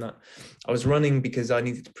reframe that. I was running because I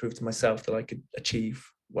needed to prove to myself that I could achieve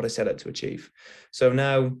what I set out to achieve. So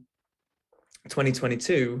now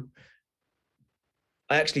 2022,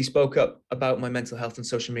 I actually spoke up about my mental health on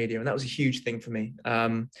social media, and that was a huge thing for me.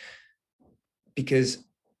 Because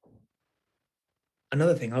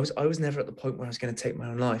another thing, I was never at the point where I was going to take my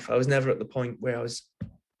own life. I was never at the point where I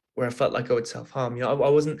felt like I would self-harm. You know,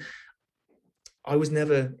 I was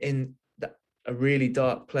never in a really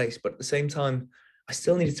dark place, but at the same time, I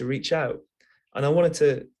still needed to reach out. And I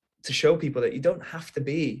wanted to show people that you don't have to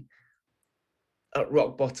be at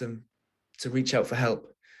rock bottom to reach out for help.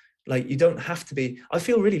 Like, you don't have to be. I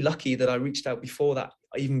feel really lucky that I reached out before that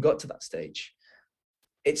I even got to that stage.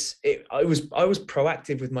 I was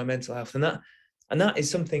proactive with my mental health, and that is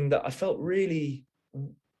something that I felt really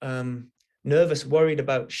nervous, worried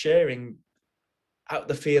about sharing, out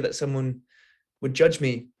the fear that someone would judge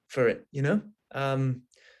me for it,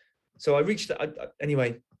 so I reached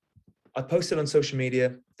anyway. I posted on social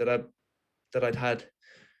media that I'd had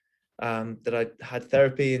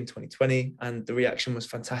therapy in 2020, and the reaction was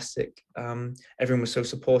fantastic. Everyone was so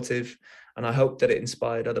supportive, and I hope that it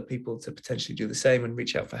inspired other people to potentially do the same and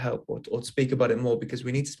reach out for help, or speak about it more, because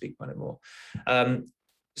we need to speak about it more.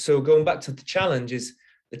 So going back to the challenge is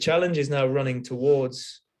now running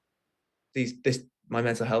towards my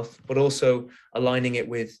mental health, but also aligning it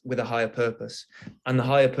with a higher purpose. And the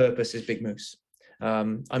higher purpose is Big Moose.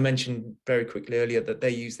 I mentioned very quickly earlier that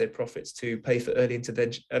they use their profits to pay for early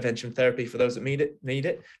intervention therapy for those that need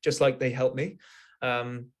it, just like they help me.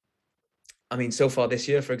 So far this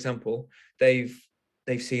year, for example, they've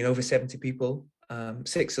seen over 70 people.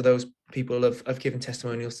 6 of those people have given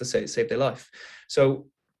testimonials to say it saved their life. So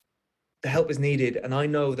the help is needed. And I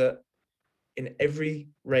know that in every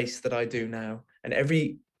race that I do now, and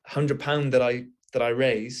every £100 that I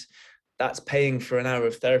raise, that's paying for an hour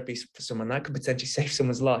of therapy for someone that could potentially save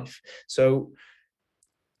someone's life. So,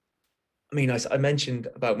 I mentioned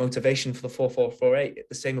about motivation for the 4448.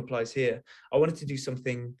 The same applies here. I wanted to do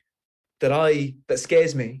something that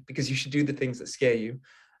scares me, because you should do the things that scare you.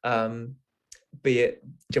 Be it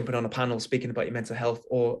jumping on a panel, speaking about your mental health,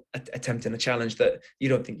 or attempting a challenge that you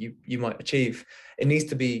don't think you might achieve. It needs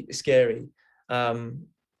to be scary.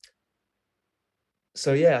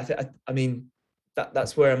 So yeah,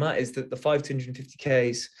 that's where I'm at, is that the 5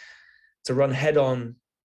 250Ks to run head on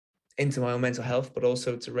into my own mental health, but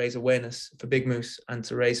also to raise awareness for Big Moose and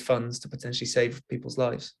to raise funds to potentially save people's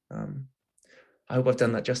lives. I hope I've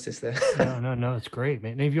done that justice there. No, it's great,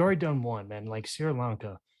 man. And have you already done one, man, like Sri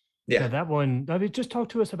Lanka? Yeah, that one. Just talk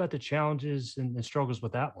to us about the challenges and struggles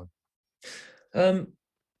with that one.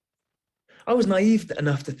 I was naive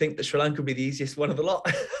enough to think that Sri Lanka would be the easiest one of the lot.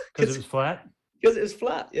 Because it was flat? Because it was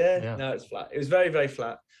flat, yeah. No, it's flat. It was very, very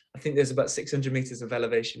flat. I think there's about 600 meters of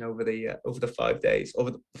elevation over the 5 days,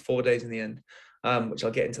 over the 4 days in the end, which I'll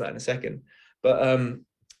get into that in a second. But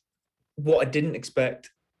what I didn't expect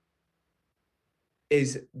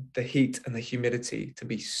is the heat and the humidity to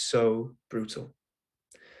be so brutal.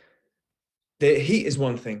 The heat is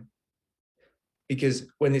one thing, because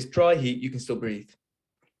when it's dry heat, you can still breathe.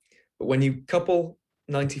 But when you couple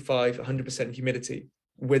 95, 100% humidity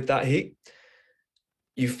with that heat,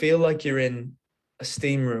 you feel like you're in a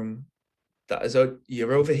steam room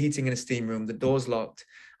you're overheating in a steam room, the door's locked,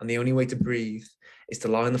 and the only way to breathe is to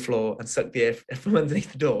lie on the floor and suck the air from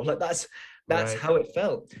underneath the door. Like that's right. How it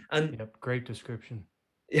felt. And great description.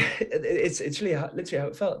 Yeah, it's literally how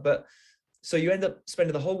it felt. But so you end up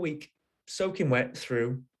spending the whole week soaking wet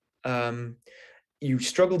through. You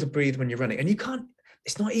struggle to breathe when you're running, and you can't.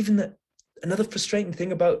 It's not even that. Another frustrating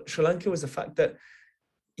thing about Sri Lanka was the fact that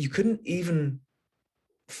you couldn't even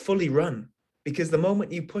fully run, because the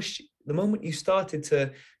moment you started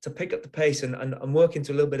to pick up the pace and work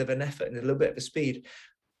into a little bit of an effort and a little bit of a speed,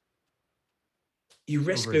 you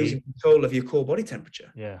risk losing control of your core body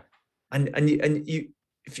temperature. Yeah. And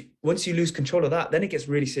once you lose control of that, then it gets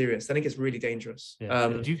really serious. Then it gets really dangerous. Yeah.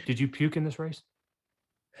 Did you puke in this race?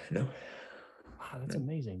 No. Wow, that's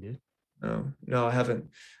amazing, dude. No, I haven't.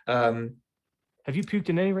 Have you puked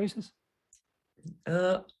in any races?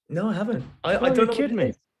 No, I haven't. I don't know. You're kidding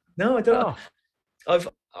me. No, I don't. I've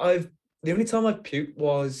the only time I've puked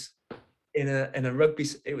was in a rugby.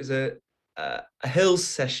 It was a hills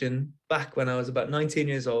session back when I was about 19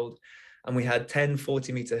 years old, and we had 10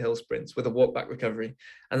 40-meter hill sprints with a walk back recovery,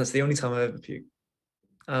 and that's the only time I've ever puked.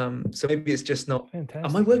 So maybe it's just not. Fantastic.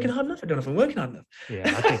 Am I working hard enough? I don't know if I'm working hard enough.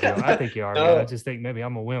 Yeah, I think you are. No. I just think maybe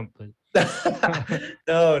I'm a wimp. But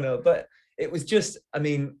no. But it was just.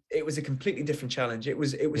 It was a completely different challenge. It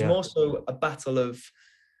was more so a battle of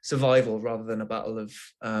survival rather than a battle of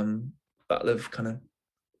kind of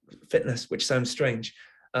fitness, which sounds strange.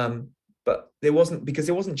 But there wasn't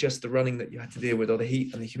just the running that you had to deal with, or the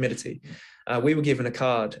heat and the humidity. We were given a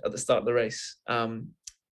card at the start of the race,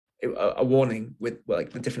 a warning with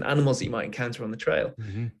like the different animals that you might encounter on the trail.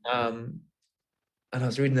 Mm-hmm. And I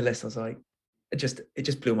was reading the list. I was like, it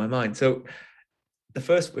just blew my mind. So the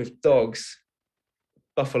first with dogs,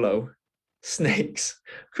 buffalo, snakes,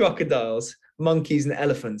 crocodiles, monkeys, and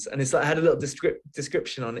elephants. And it's like I had a little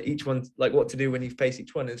description on each one, like what to do when you face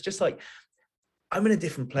each one. And it's just like, I'm in a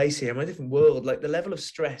different place here. I'm in a different world. Like the level of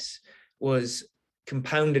stress was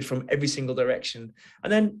compounded from every single direction.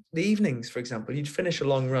 And then the evenings, for example, you'd finish a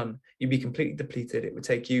long run, you'd be completely depleted. It would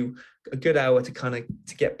take you a good hour to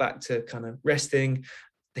get back to kind of resting,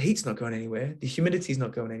 the heat's not going anywhere. The humidity's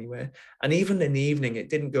not going anywhere. And even in the evening, it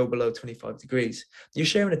didn't go below 25 degrees. You're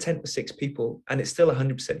sharing a tent with 6 people and it's still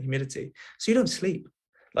 100% humidity. So you don't sleep.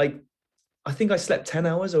 Like, I think I slept 10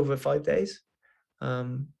 hours over 5 days.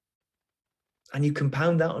 And you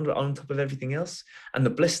compound that on top of everything else. And the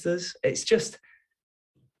blisters,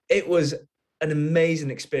 it was an amazing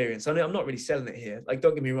experience. I mean, I'm not really selling it here. Like,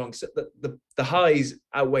 don't get me wrong. So the highs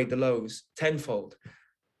outweighed the lows tenfold.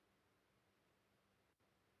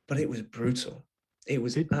 But it was brutal. It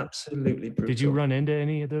was absolutely brutal. Did you run into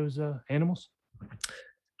any of those animals?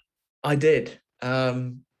 I did.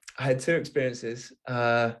 I had 2 experiences.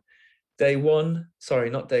 Day 1, sorry,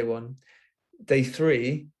 not day 1. Day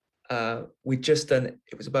 3, we'd just done,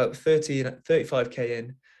 it was about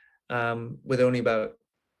 35K in, with only about,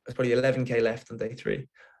 there's probably 11K left on day 3.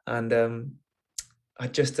 And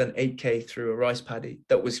I'd just done 8K through a rice paddy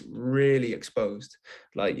that was really exposed.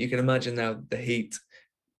 Like, you can imagine now the heat.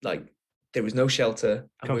 Like, there was no shelter,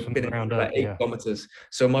 and we've been in about 8 kilometers.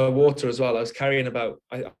 So my water as well, I was carrying about,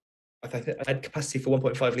 I had capacity for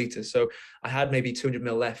 1.5 liters. So I had maybe 200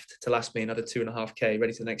 mil left to last me another 2.5K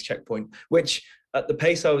ready to the next checkpoint, which at the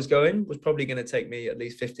pace I was going was probably going to take me at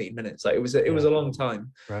least 15 minutes. Like, it was a long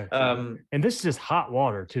time. Right. And this is just hot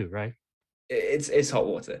water too, right? It's hot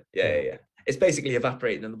water. Yeah. It's basically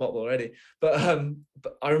evaporating in the bottle already. But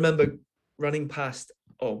I remember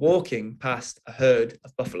walking past a herd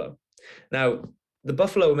of buffalo. Now, the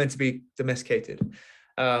buffalo were meant to be domesticated,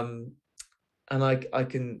 and I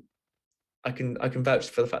can vouch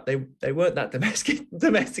for the fact they weren't that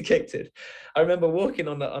domesticated. I remember walking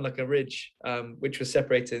on like a ridge, which was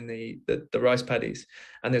separating the rice paddies,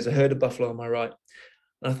 and there's a herd of buffalo on my right.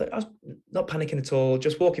 And I thought, I was not panicking at all,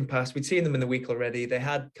 just walking past. We'd seen them in the week already. They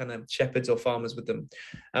had kind of shepherds or farmers with them,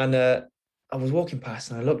 and I was walking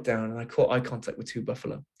past and I looked down and I caught eye contact with 2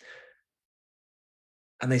 buffalo.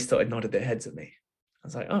 And they started nodding their heads at me. I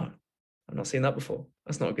was like, oh, I've not seen that before.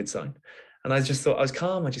 That's not a good sign. And I just thought, I was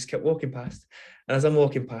calm. I just kept walking past. And as I'm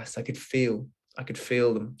walking past, I could feel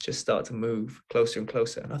them just start to move closer and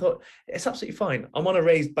closer. And I thought, it's absolutely fine. I'm on a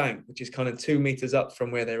raised bank, which is kind of 2 meters up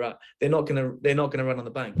from where they're at. They're not gonna run on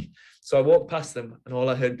the bank. So I walked past them and all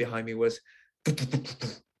I heard behind me was,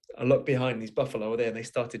 I looked behind, these buffalo were there and they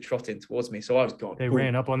started trotting towards me. So I was gone. They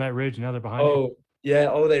ran up on that ridge, now they're behind you.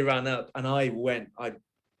 Yeah. They ran up and I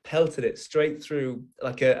pelted it straight through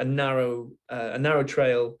like a narrow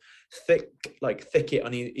trail, thicket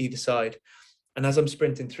on either side. And as I'm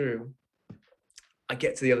sprinting through, I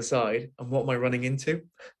get to the other side and what am I running into?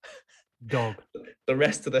 Dog. The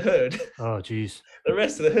rest of the herd. Oh, geez. The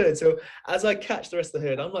rest of the herd. So as I catch the rest of the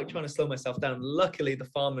herd, I'm like trying to slow myself down. Luckily, the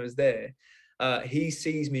farmer is there. He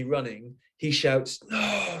sees me running. He shouts,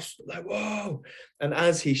 no, like, whoa. And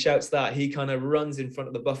as he shouts that, he kind of runs in front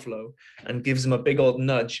of the buffalo and gives him a big old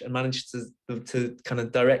nudge and manages to kind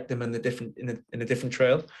of direct them in a different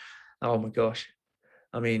trail. Oh my gosh.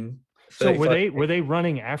 I mean, so were they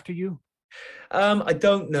running after you? I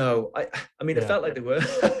don't know. I mean, it felt like they were.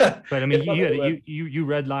 But I mean, you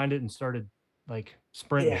redlined it and started like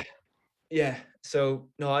sprinting. Yeah. So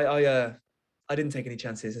no, I didn't take any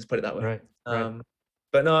chances. Let's put it that way. Right.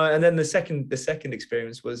 But no, and then the second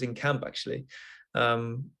experience was in camp actually.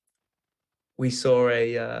 We saw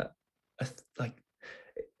a like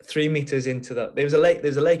 3 meters into there's a lake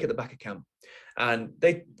at the back of camp, and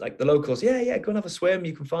they like the locals, go and have a swim.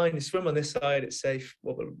 You can swim on this side, it's safe,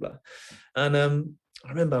 blah blah blah. And I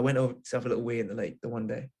remember I went over to have a little wee in the lake the one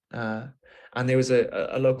day, and there was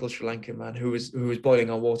a local Sri Lankan man who was boiling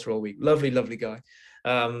our water all week. Lovely guy.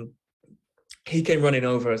 He came running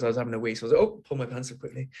over as I was having a wee, so I was like, pull my pants up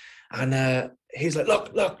quickly, and he's like,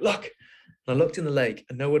 look. And I looked in the lake,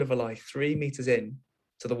 and no word of a lie, 3 meters in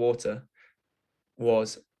to the water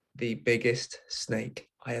was the biggest snake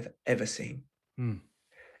I have ever seen.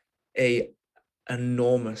 A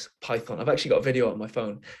enormous python. I've actually got a video on my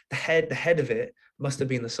phone. The head of it must have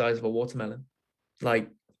been the size of a watermelon. Like,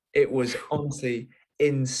 it was honestly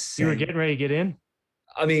insane. You were getting ready to get in?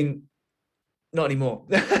 I mean, not anymore.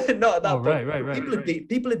 Not at that point. Right.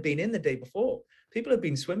 People had been in the day before. People had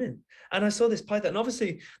been swimming. And I saw this python. And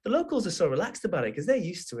obviously, the locals are so relaxed about it because they're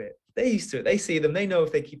used to it. They see them. They know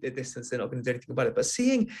if they keep their distance, they're not going to do anything about it. But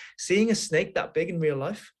seeing a snake that big in real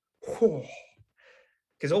life,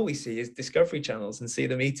 because all we see is Discovery channels and see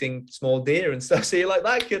them eating small deer and stuff. So you're like,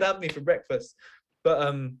 that could have me for breakfast.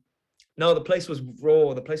 But no, the place was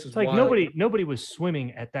raw. The place was like wild. nobody was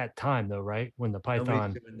swimming at that time though, right? When the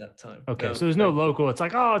python. That time. Okay, no, so there's no local. It's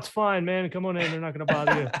like, oh, it's fine, man. Come on in. They're not going to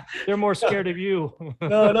bother you. They're more scared of you.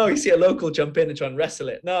 No. You see a local jump in and try and wrestle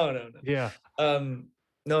it. No. Yeah.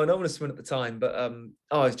 No, no one was swimming at the time, but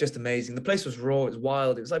oh, it's just amazing. The place was raw, it was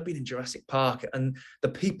wild. It was like being in Jurassic Park, and the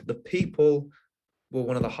people were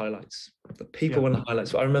one of the highlights. The people Yeah. were one of the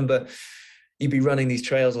highlights. So I remember you'd be running these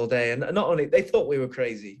trails all day, and not only they thought we were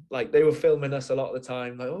crazy, like they were filming us a lot of the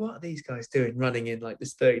time. Like, oh, what are these guys doing, running in like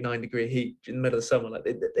this 39-degree heat in the middle of the summer? Like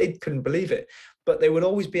they couldn't believe it. But they would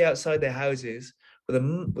always be outside their houses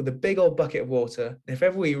with a big old bucket of water. And if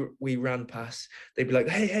ever we ran past, they'd be like,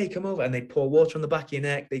 hey, come over, and they'd pour water on the back of your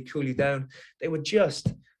neck. They'd cool you down. They were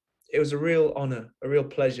just. It was a real honor, a real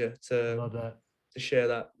pleasure Love that. to share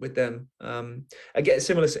that with them. I get a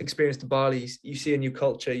similar experience to Bali. You see a new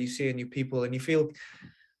culture, you see a new people, and you feel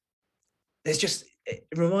it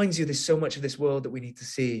reminds you there's so much of this world that we need to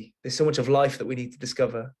see. There's so much of life that we need to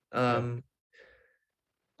discover. And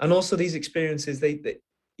also these experiences, they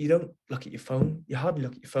you don't look at your phone. You hardly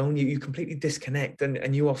look at your phone. You completely disconnect,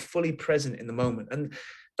 and you are fully present in the moment. And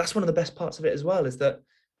that's one of the best parts of it as well, is that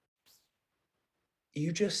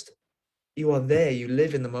you are there, you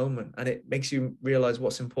live in the moment, and it makes you realize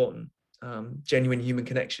what's important. Genuine human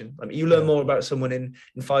connection. I mean, you learn more about someone in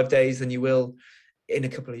 5 days than you will in a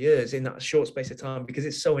couple of years in that short space of time, because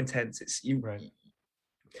it's so intense. It's you. Right.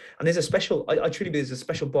 And there's a special, I truly believe there's a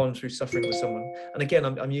special bond through suffering with someone. And again,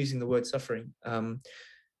 I'm using the word suffering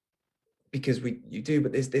because you do,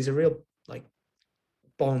 but there's a real like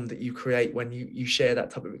bond that you create when you share that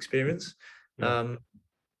type of experience. Yeah.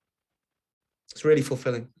 It's really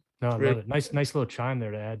fulfilling. No, I really love it. Nice little chime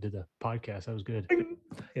there to add to the podcast. That was good.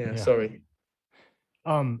 Yeah. Sorry.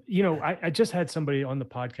 I just had somebody on the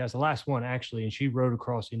podcast, the last one actually, and she rode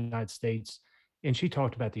across the United States, and she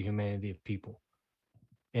talked about the humanity of people.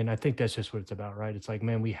 And I think that's just what it's about, right? It's like,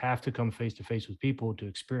 man, we have to come face to face with people to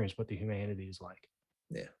experience what the humanity is like.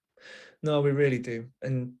 Yeah. No, we really do.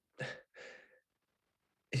 And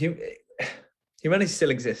humanity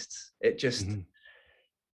still exists. It just,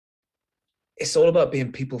 it's all about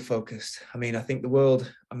being people focused. I mean, I think the world,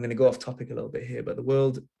 I'm going to go off topic a little bit here, but the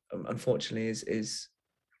world, unfortunately, is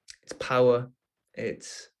it's power,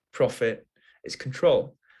 it's profit, it's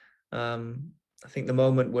control. I think the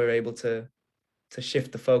moment we're able to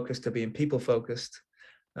shift the focus to being people focused,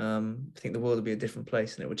 I think the world will be a different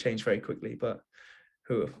place, and it will change very quickly. But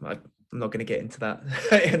I'm not going to get into that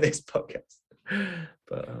in this podcast.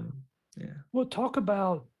 But yeah. Well, talk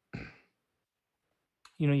about,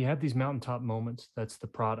 you have these mountaintop moments. That's the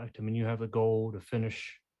product. I mean, you have a goal to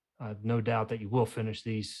finish. I have no doubt that you will finish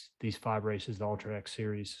these 5 races, the Ultra X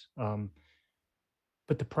series. But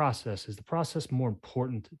the process, is the process more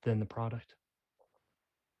important than the product?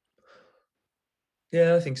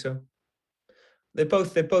 Yeah, I think so. They're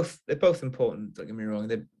both important. Don't get me wrong.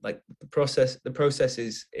 They're like the process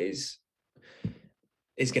is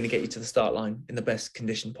going to get you to the start line in the best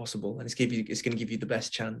condition possible, and it's going to give you the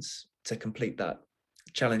best chance to complete that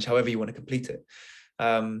challenge, however you want to complete it.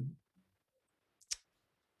 But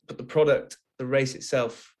the product, the race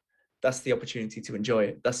itself, that's the opportunity to enjoy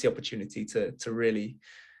it. That's the opportunity to really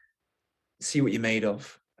see what you're made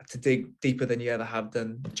of, to dig deeper than you ever have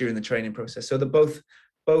done during the training process. So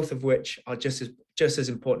both of which are just as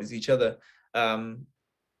important as each other. And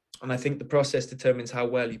I think the process determines how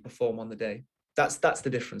well you perform on the day. That's the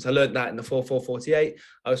difference. I learned that in the 4:48.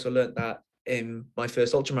 I also learned that in my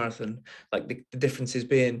first ultramarathon. Like the difference is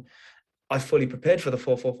being, I fully prepared for the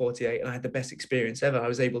 4:48, and I had the best experience ever. I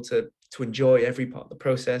was able to enjoy every part of the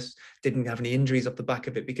process, didn't have any injuries off the back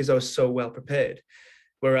of it because I was so well prepared.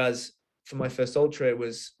 Whereas for my first ultra, it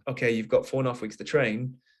was, okay, you've got 4.5 weeks to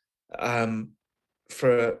train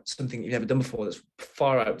for something you've never done before, that's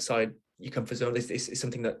far outside your comfort zone. This is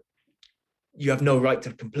something that you have no right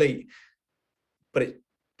to complete, but it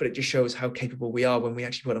just shows how capable we are when we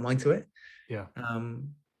actually put a mind to it. Yeah.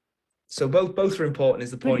 So both are important,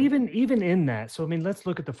 is the point. But even in that, so I mean, let's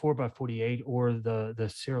look at the 4x48 or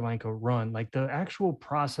the Sri Lanka run, like the actual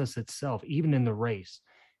process itself, even in the race,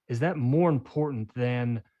 is that more important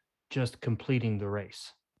than just completing the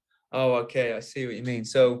race? Oh, okay, I see what you mean.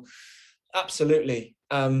 So absolutely.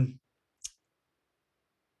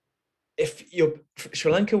 If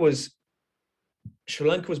Sri Lanka was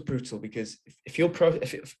brutal, because if your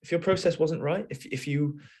process wasn't right, if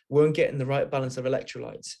you weren't getting the right balance of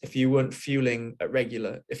electrolytes, if you weren't fueling at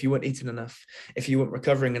regular, if you weren't eating enough, if you weren't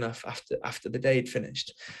recovering enough after the day had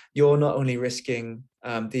finished, you're not only risking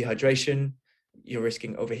dehydration, you're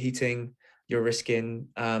risking overheating, you're risking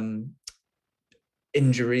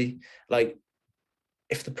injury. Like,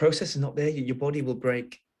 if the process is not there, your body will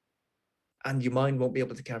break and your mind won't be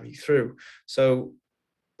able to carry you through. So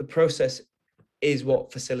the process is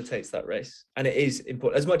what facilitates that race. And it is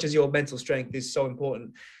important. As much as your mental strength is so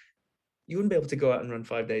important, you wouldn't be able to go out and run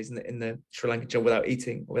 5 days in the Sri Lankan jungle without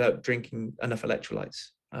eating, or without drinking enough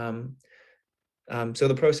electrolytes. So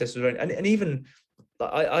the process was very, and even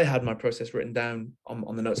I had my process written down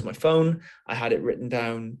on the notes of my phone. I had it written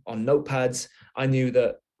down on notepads. I knew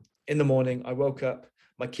that in the morning I woke up,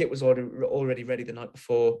 my kit was already ready the night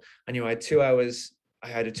before. I knew I had 2 hours. I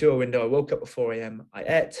had a 2 hour window. I woke up at 4 a.m. I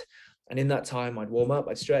ate. And in that time, I'd warm up,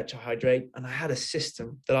 I'd stretch, I'd hydrate. And I had a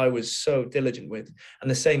system that I was so diligent with.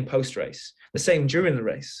 And the same post-race, the same during the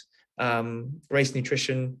race. Race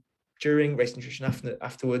nutrition during, race nutrition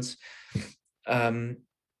afterwards.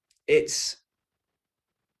 It's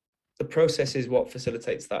the process is what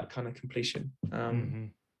facilitates that kind of completion.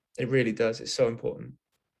 It really does. It's so important.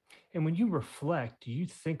 And when you reflect, do you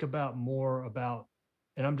think about more about,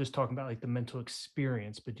 and I'm just talking about like the mental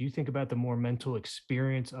experience, but do you think about the more mental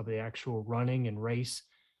experience of the actual running and race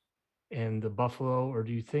and the buffalo, or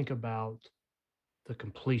do you think about the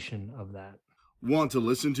completion of that? Want to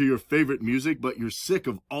listen to your favorite music, but you're sick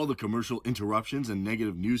of all the commercial interruptions and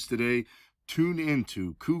negative news today? Tune in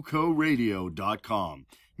to KukoRadio.com.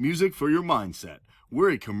 Music for your mindset.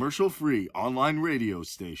 We're a commercial-free online radio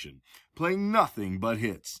station, playing nothing but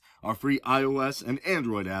hits. Our free iOS and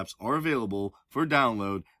Android apps are available for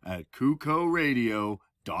download at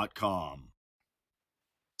KukoRadio.com.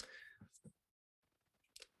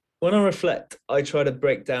 When I reflect, I try to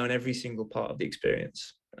break down every single part of the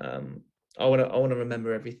experience. I want to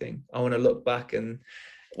remember everything. I want to look back, and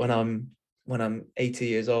when I'm 80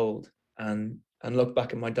 years old and look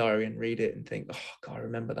back at my diary and read it and think, oh God, I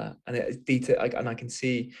remember that. And it's detail, and I can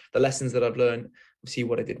see the lessons that I've learned, see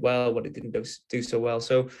what I did well, what I didn't do so well.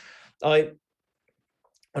 So when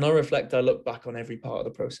I reflect, I look back on every part of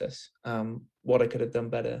the process, what I could have done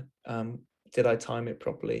better. Did I time it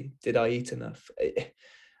properly? Did I eat enough?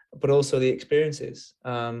 But also the experiences,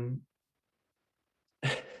 that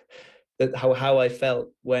how I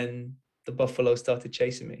felt when the buffalo started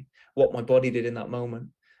chasing me, what my body did in that moment.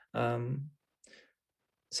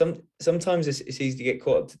 Sometimes it's easy to get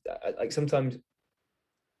caught up. Like sometimes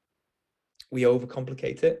we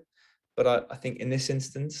overcomplicate it, but I think in this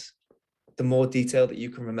instance, the more detail that you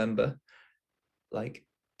can remember, like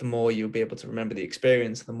the more you'll be able to remember the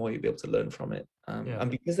experience, the more you'll be able to learn from it.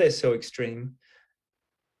 And because they're so extreme,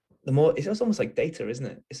 the more it's almost like data, isn't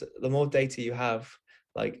it? It's the more data you have,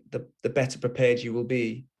 like the better prepared you will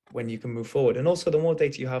be when you can move forward. And also the more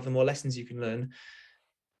data you have, the more lessons you can learn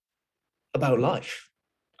about life.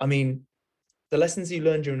 I mean, the lessons you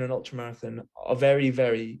learn during an ultramarathon are very,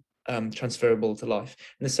 very transferable to life.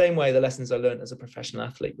 In the same way, the lessons I learned as a professional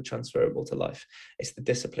athlete were transferable to life. It's the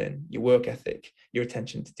discipline, your work ethic, your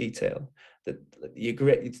attention to detail, your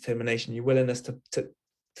grit, your determination, your willingness to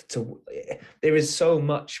there is so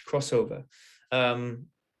much crossover. And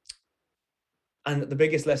the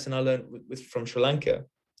biggest lesson I learned from Sri Lanka,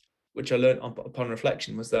 which I learned upon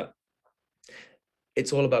reflection, was that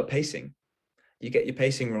it's all about pacing. You get your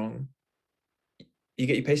pacing wrong.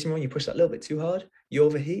 You push that little bit too hard, you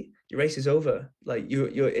overheat, your race is over. Like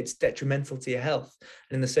it's detrimental to your health.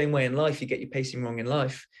 And in the same way in life, you get your pacing wrong in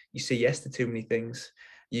life, you say yes to too many things,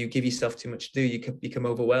 you give yourself too much to do, you can become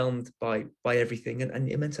overwhelmed by everything, and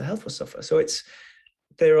your mental health will suffer. So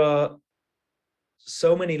there are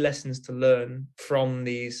so many lessons to learn from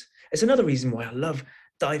these. It's another reason why I love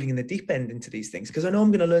diving in the deep end into these things, because I know I'm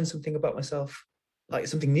going to learn something about myself, like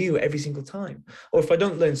something new every single time. Or if I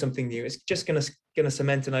don't learn something new, it's just going to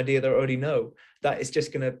cement an idea that I already know, that it's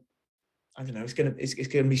just going to, I don't know, it's going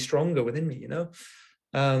to be stronger within me, you know?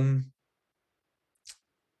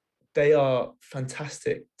 They are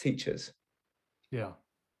fantastic teachers. Yeah.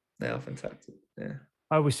 They are fantastic. Yeah.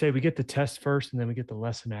 I always say we get the test first and then we get the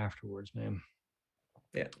lesson afterwards, man.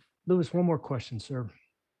 Yeah. Lewis, one more question, sir.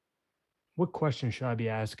 What question should I be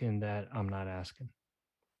asking that I'm not asking?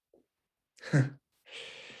 I'm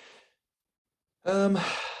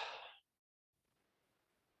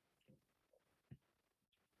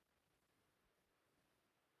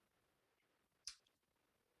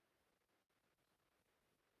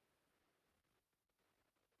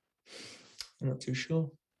not too sure.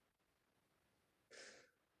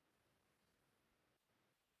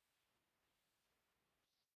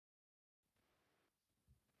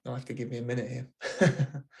 I'll have to give me a minute here.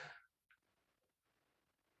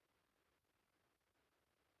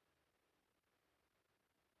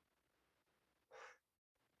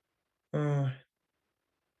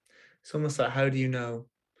 It's almost like, how do you know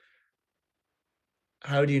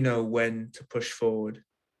when to push forward,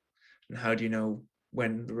 and how do you know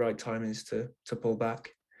when the right time is to pull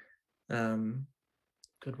back?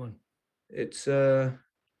 Good one. It's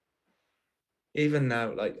even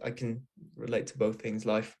now, like I can relate to both things.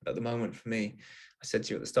 Life at the moment for me, I said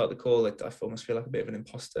to you at the start of the call, I almost feel like a bit of an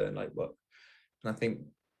imposter, and like what, and I think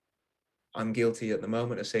I'm guilty at the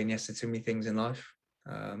moment of saying yes to too many things in life.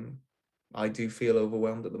 I do feel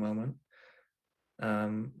overwhelmed at the moment.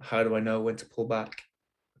 How do I know when to pull back,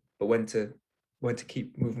 but when to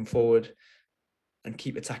keep moving forward and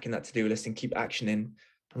keep attacking that to-do list and keep actioning?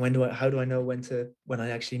 And how do I know when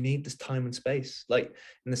I actually need this time and space? Like,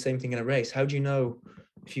 and the same thing in a race. How do you know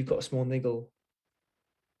if you've got a small niggle?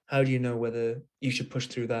 How do you know whether you should push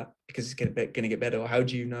through that because it's going to get better? Or how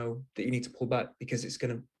do you know that you need to pull back because you're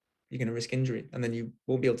going to risk injury and then you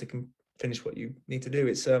won't be able to finish what you need to do?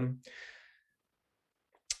 It's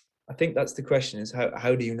I think that's the question, is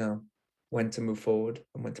how do you know when to move forward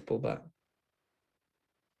and when to pull back?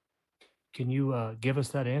 Can you give us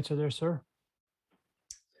that answer there, sir?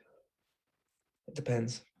 It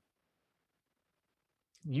depends.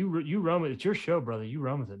 You run with it. It's your show, brother. You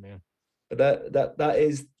run with it, man. But that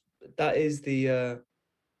is the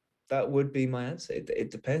that would be my answer.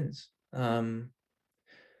 It depends.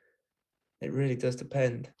 It really does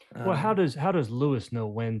depend. Well, how does Lewis know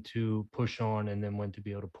when to push on and then when to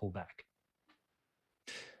be able to pull back?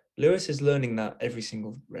 Lewis is learning that every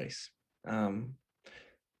single race.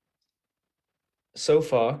 So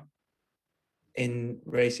far in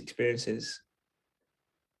race experiences,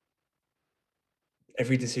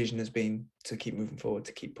 every decision has been to keep moving forward,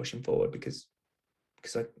 to keep pushing forward, because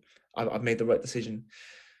I've made the right decision.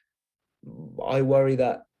 I worry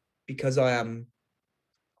that because I am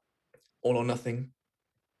all or nothing,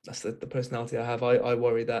 that's the personality I have. I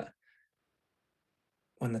worry that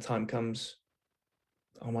when the time comes,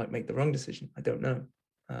 I might make the wrong decision. I don't know.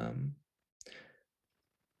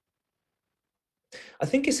 I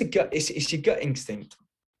think it's your gut instinct.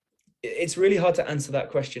 It's really hard to answer that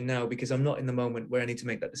question now because I'm not in the moment where I need to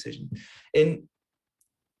make that decision.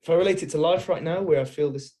 If I relate it to life right now, where I feel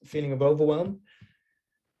this feeling of overwhelm,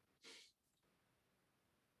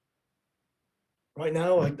 right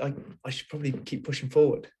now I should probably keep pushing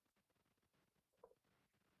forward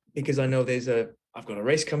because I know I've got a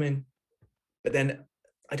race coming, but then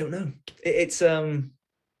I don't know. It's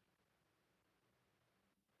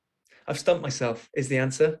I've stumped myself is the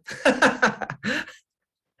answer.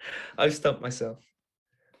 I've stumped myself.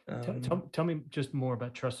 Tell me just more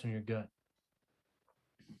about trusting your gut.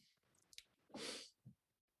 I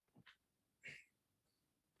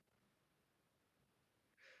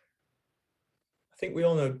think we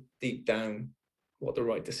all know deep down what the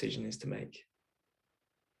right decision is to make.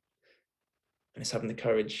 And it's having the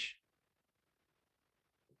courage.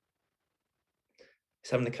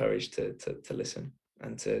 It's having the courage to listen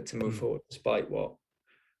and to move forward despite what.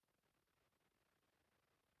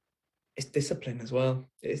 It's discipline as well.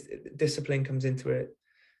 Discipline comes into it.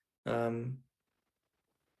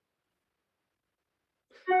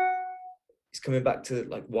 It's coming back to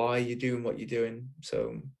like why you're doing what you're doing.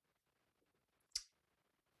 So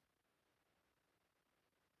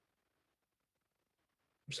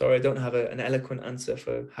I'm sorry, I don't have an eloquent answer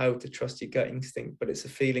for how to trust your gut instinct, but it's a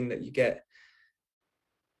feeling that you get.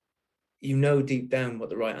 You know deep down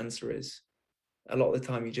what the right answer is. A lot of the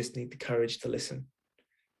time, you just need the courage to listen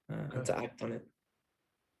and to act on it.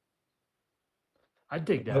 I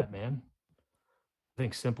dig that, man. I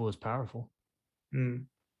think simple is powerful.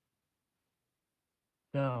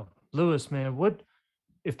 Now, Lewis, man, what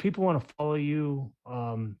if people want to follow you,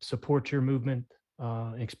 support your movement,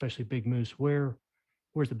 especially Big Moose? Where's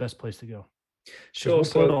the best place to go? Sure. We'll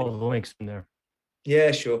put all the links in there.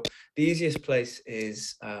 Yeah, sure. The easiest place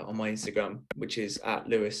is on my Instagram, which is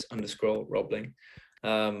 @Lewis_Roebling.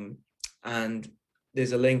 And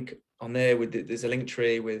there's a link on there there's a link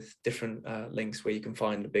tree with different links where you can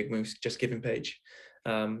find the Big Moose Just Giving page.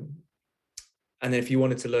 And then if you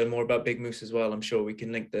wanted to learn more about Big Moose as well, I'm sure we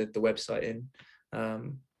can link the website in.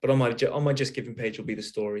 But on my Just Giving page will be the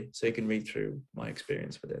story, so you can read through my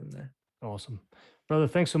experience with it in there. Awesome, brother.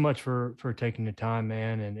 Thanks so much for taking the time,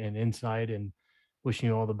 man, and insight, and wishing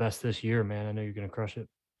you all the best this year, man. I know you're going to crush it.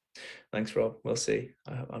 Thanks, Rob. We'll see.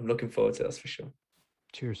 I'm looking forward to it, that's for sure.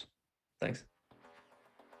 Cheers. Thanks.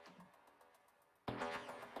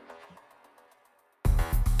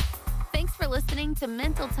 Thanks for listening to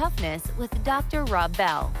Mental Toughness with Dr. Rob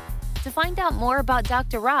Bell. To find out more about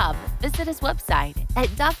Dr. Rob, visit his website at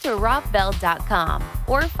drrobbell.com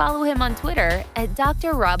or follow him on Twitter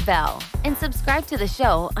 @DrRobBell and subscribe to the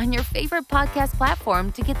show on your favorite podcast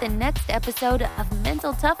platform to get the next episode of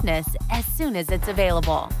Mental Toughness as soon as it's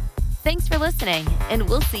available. Thanks for listening, and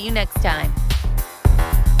we'll see you next time.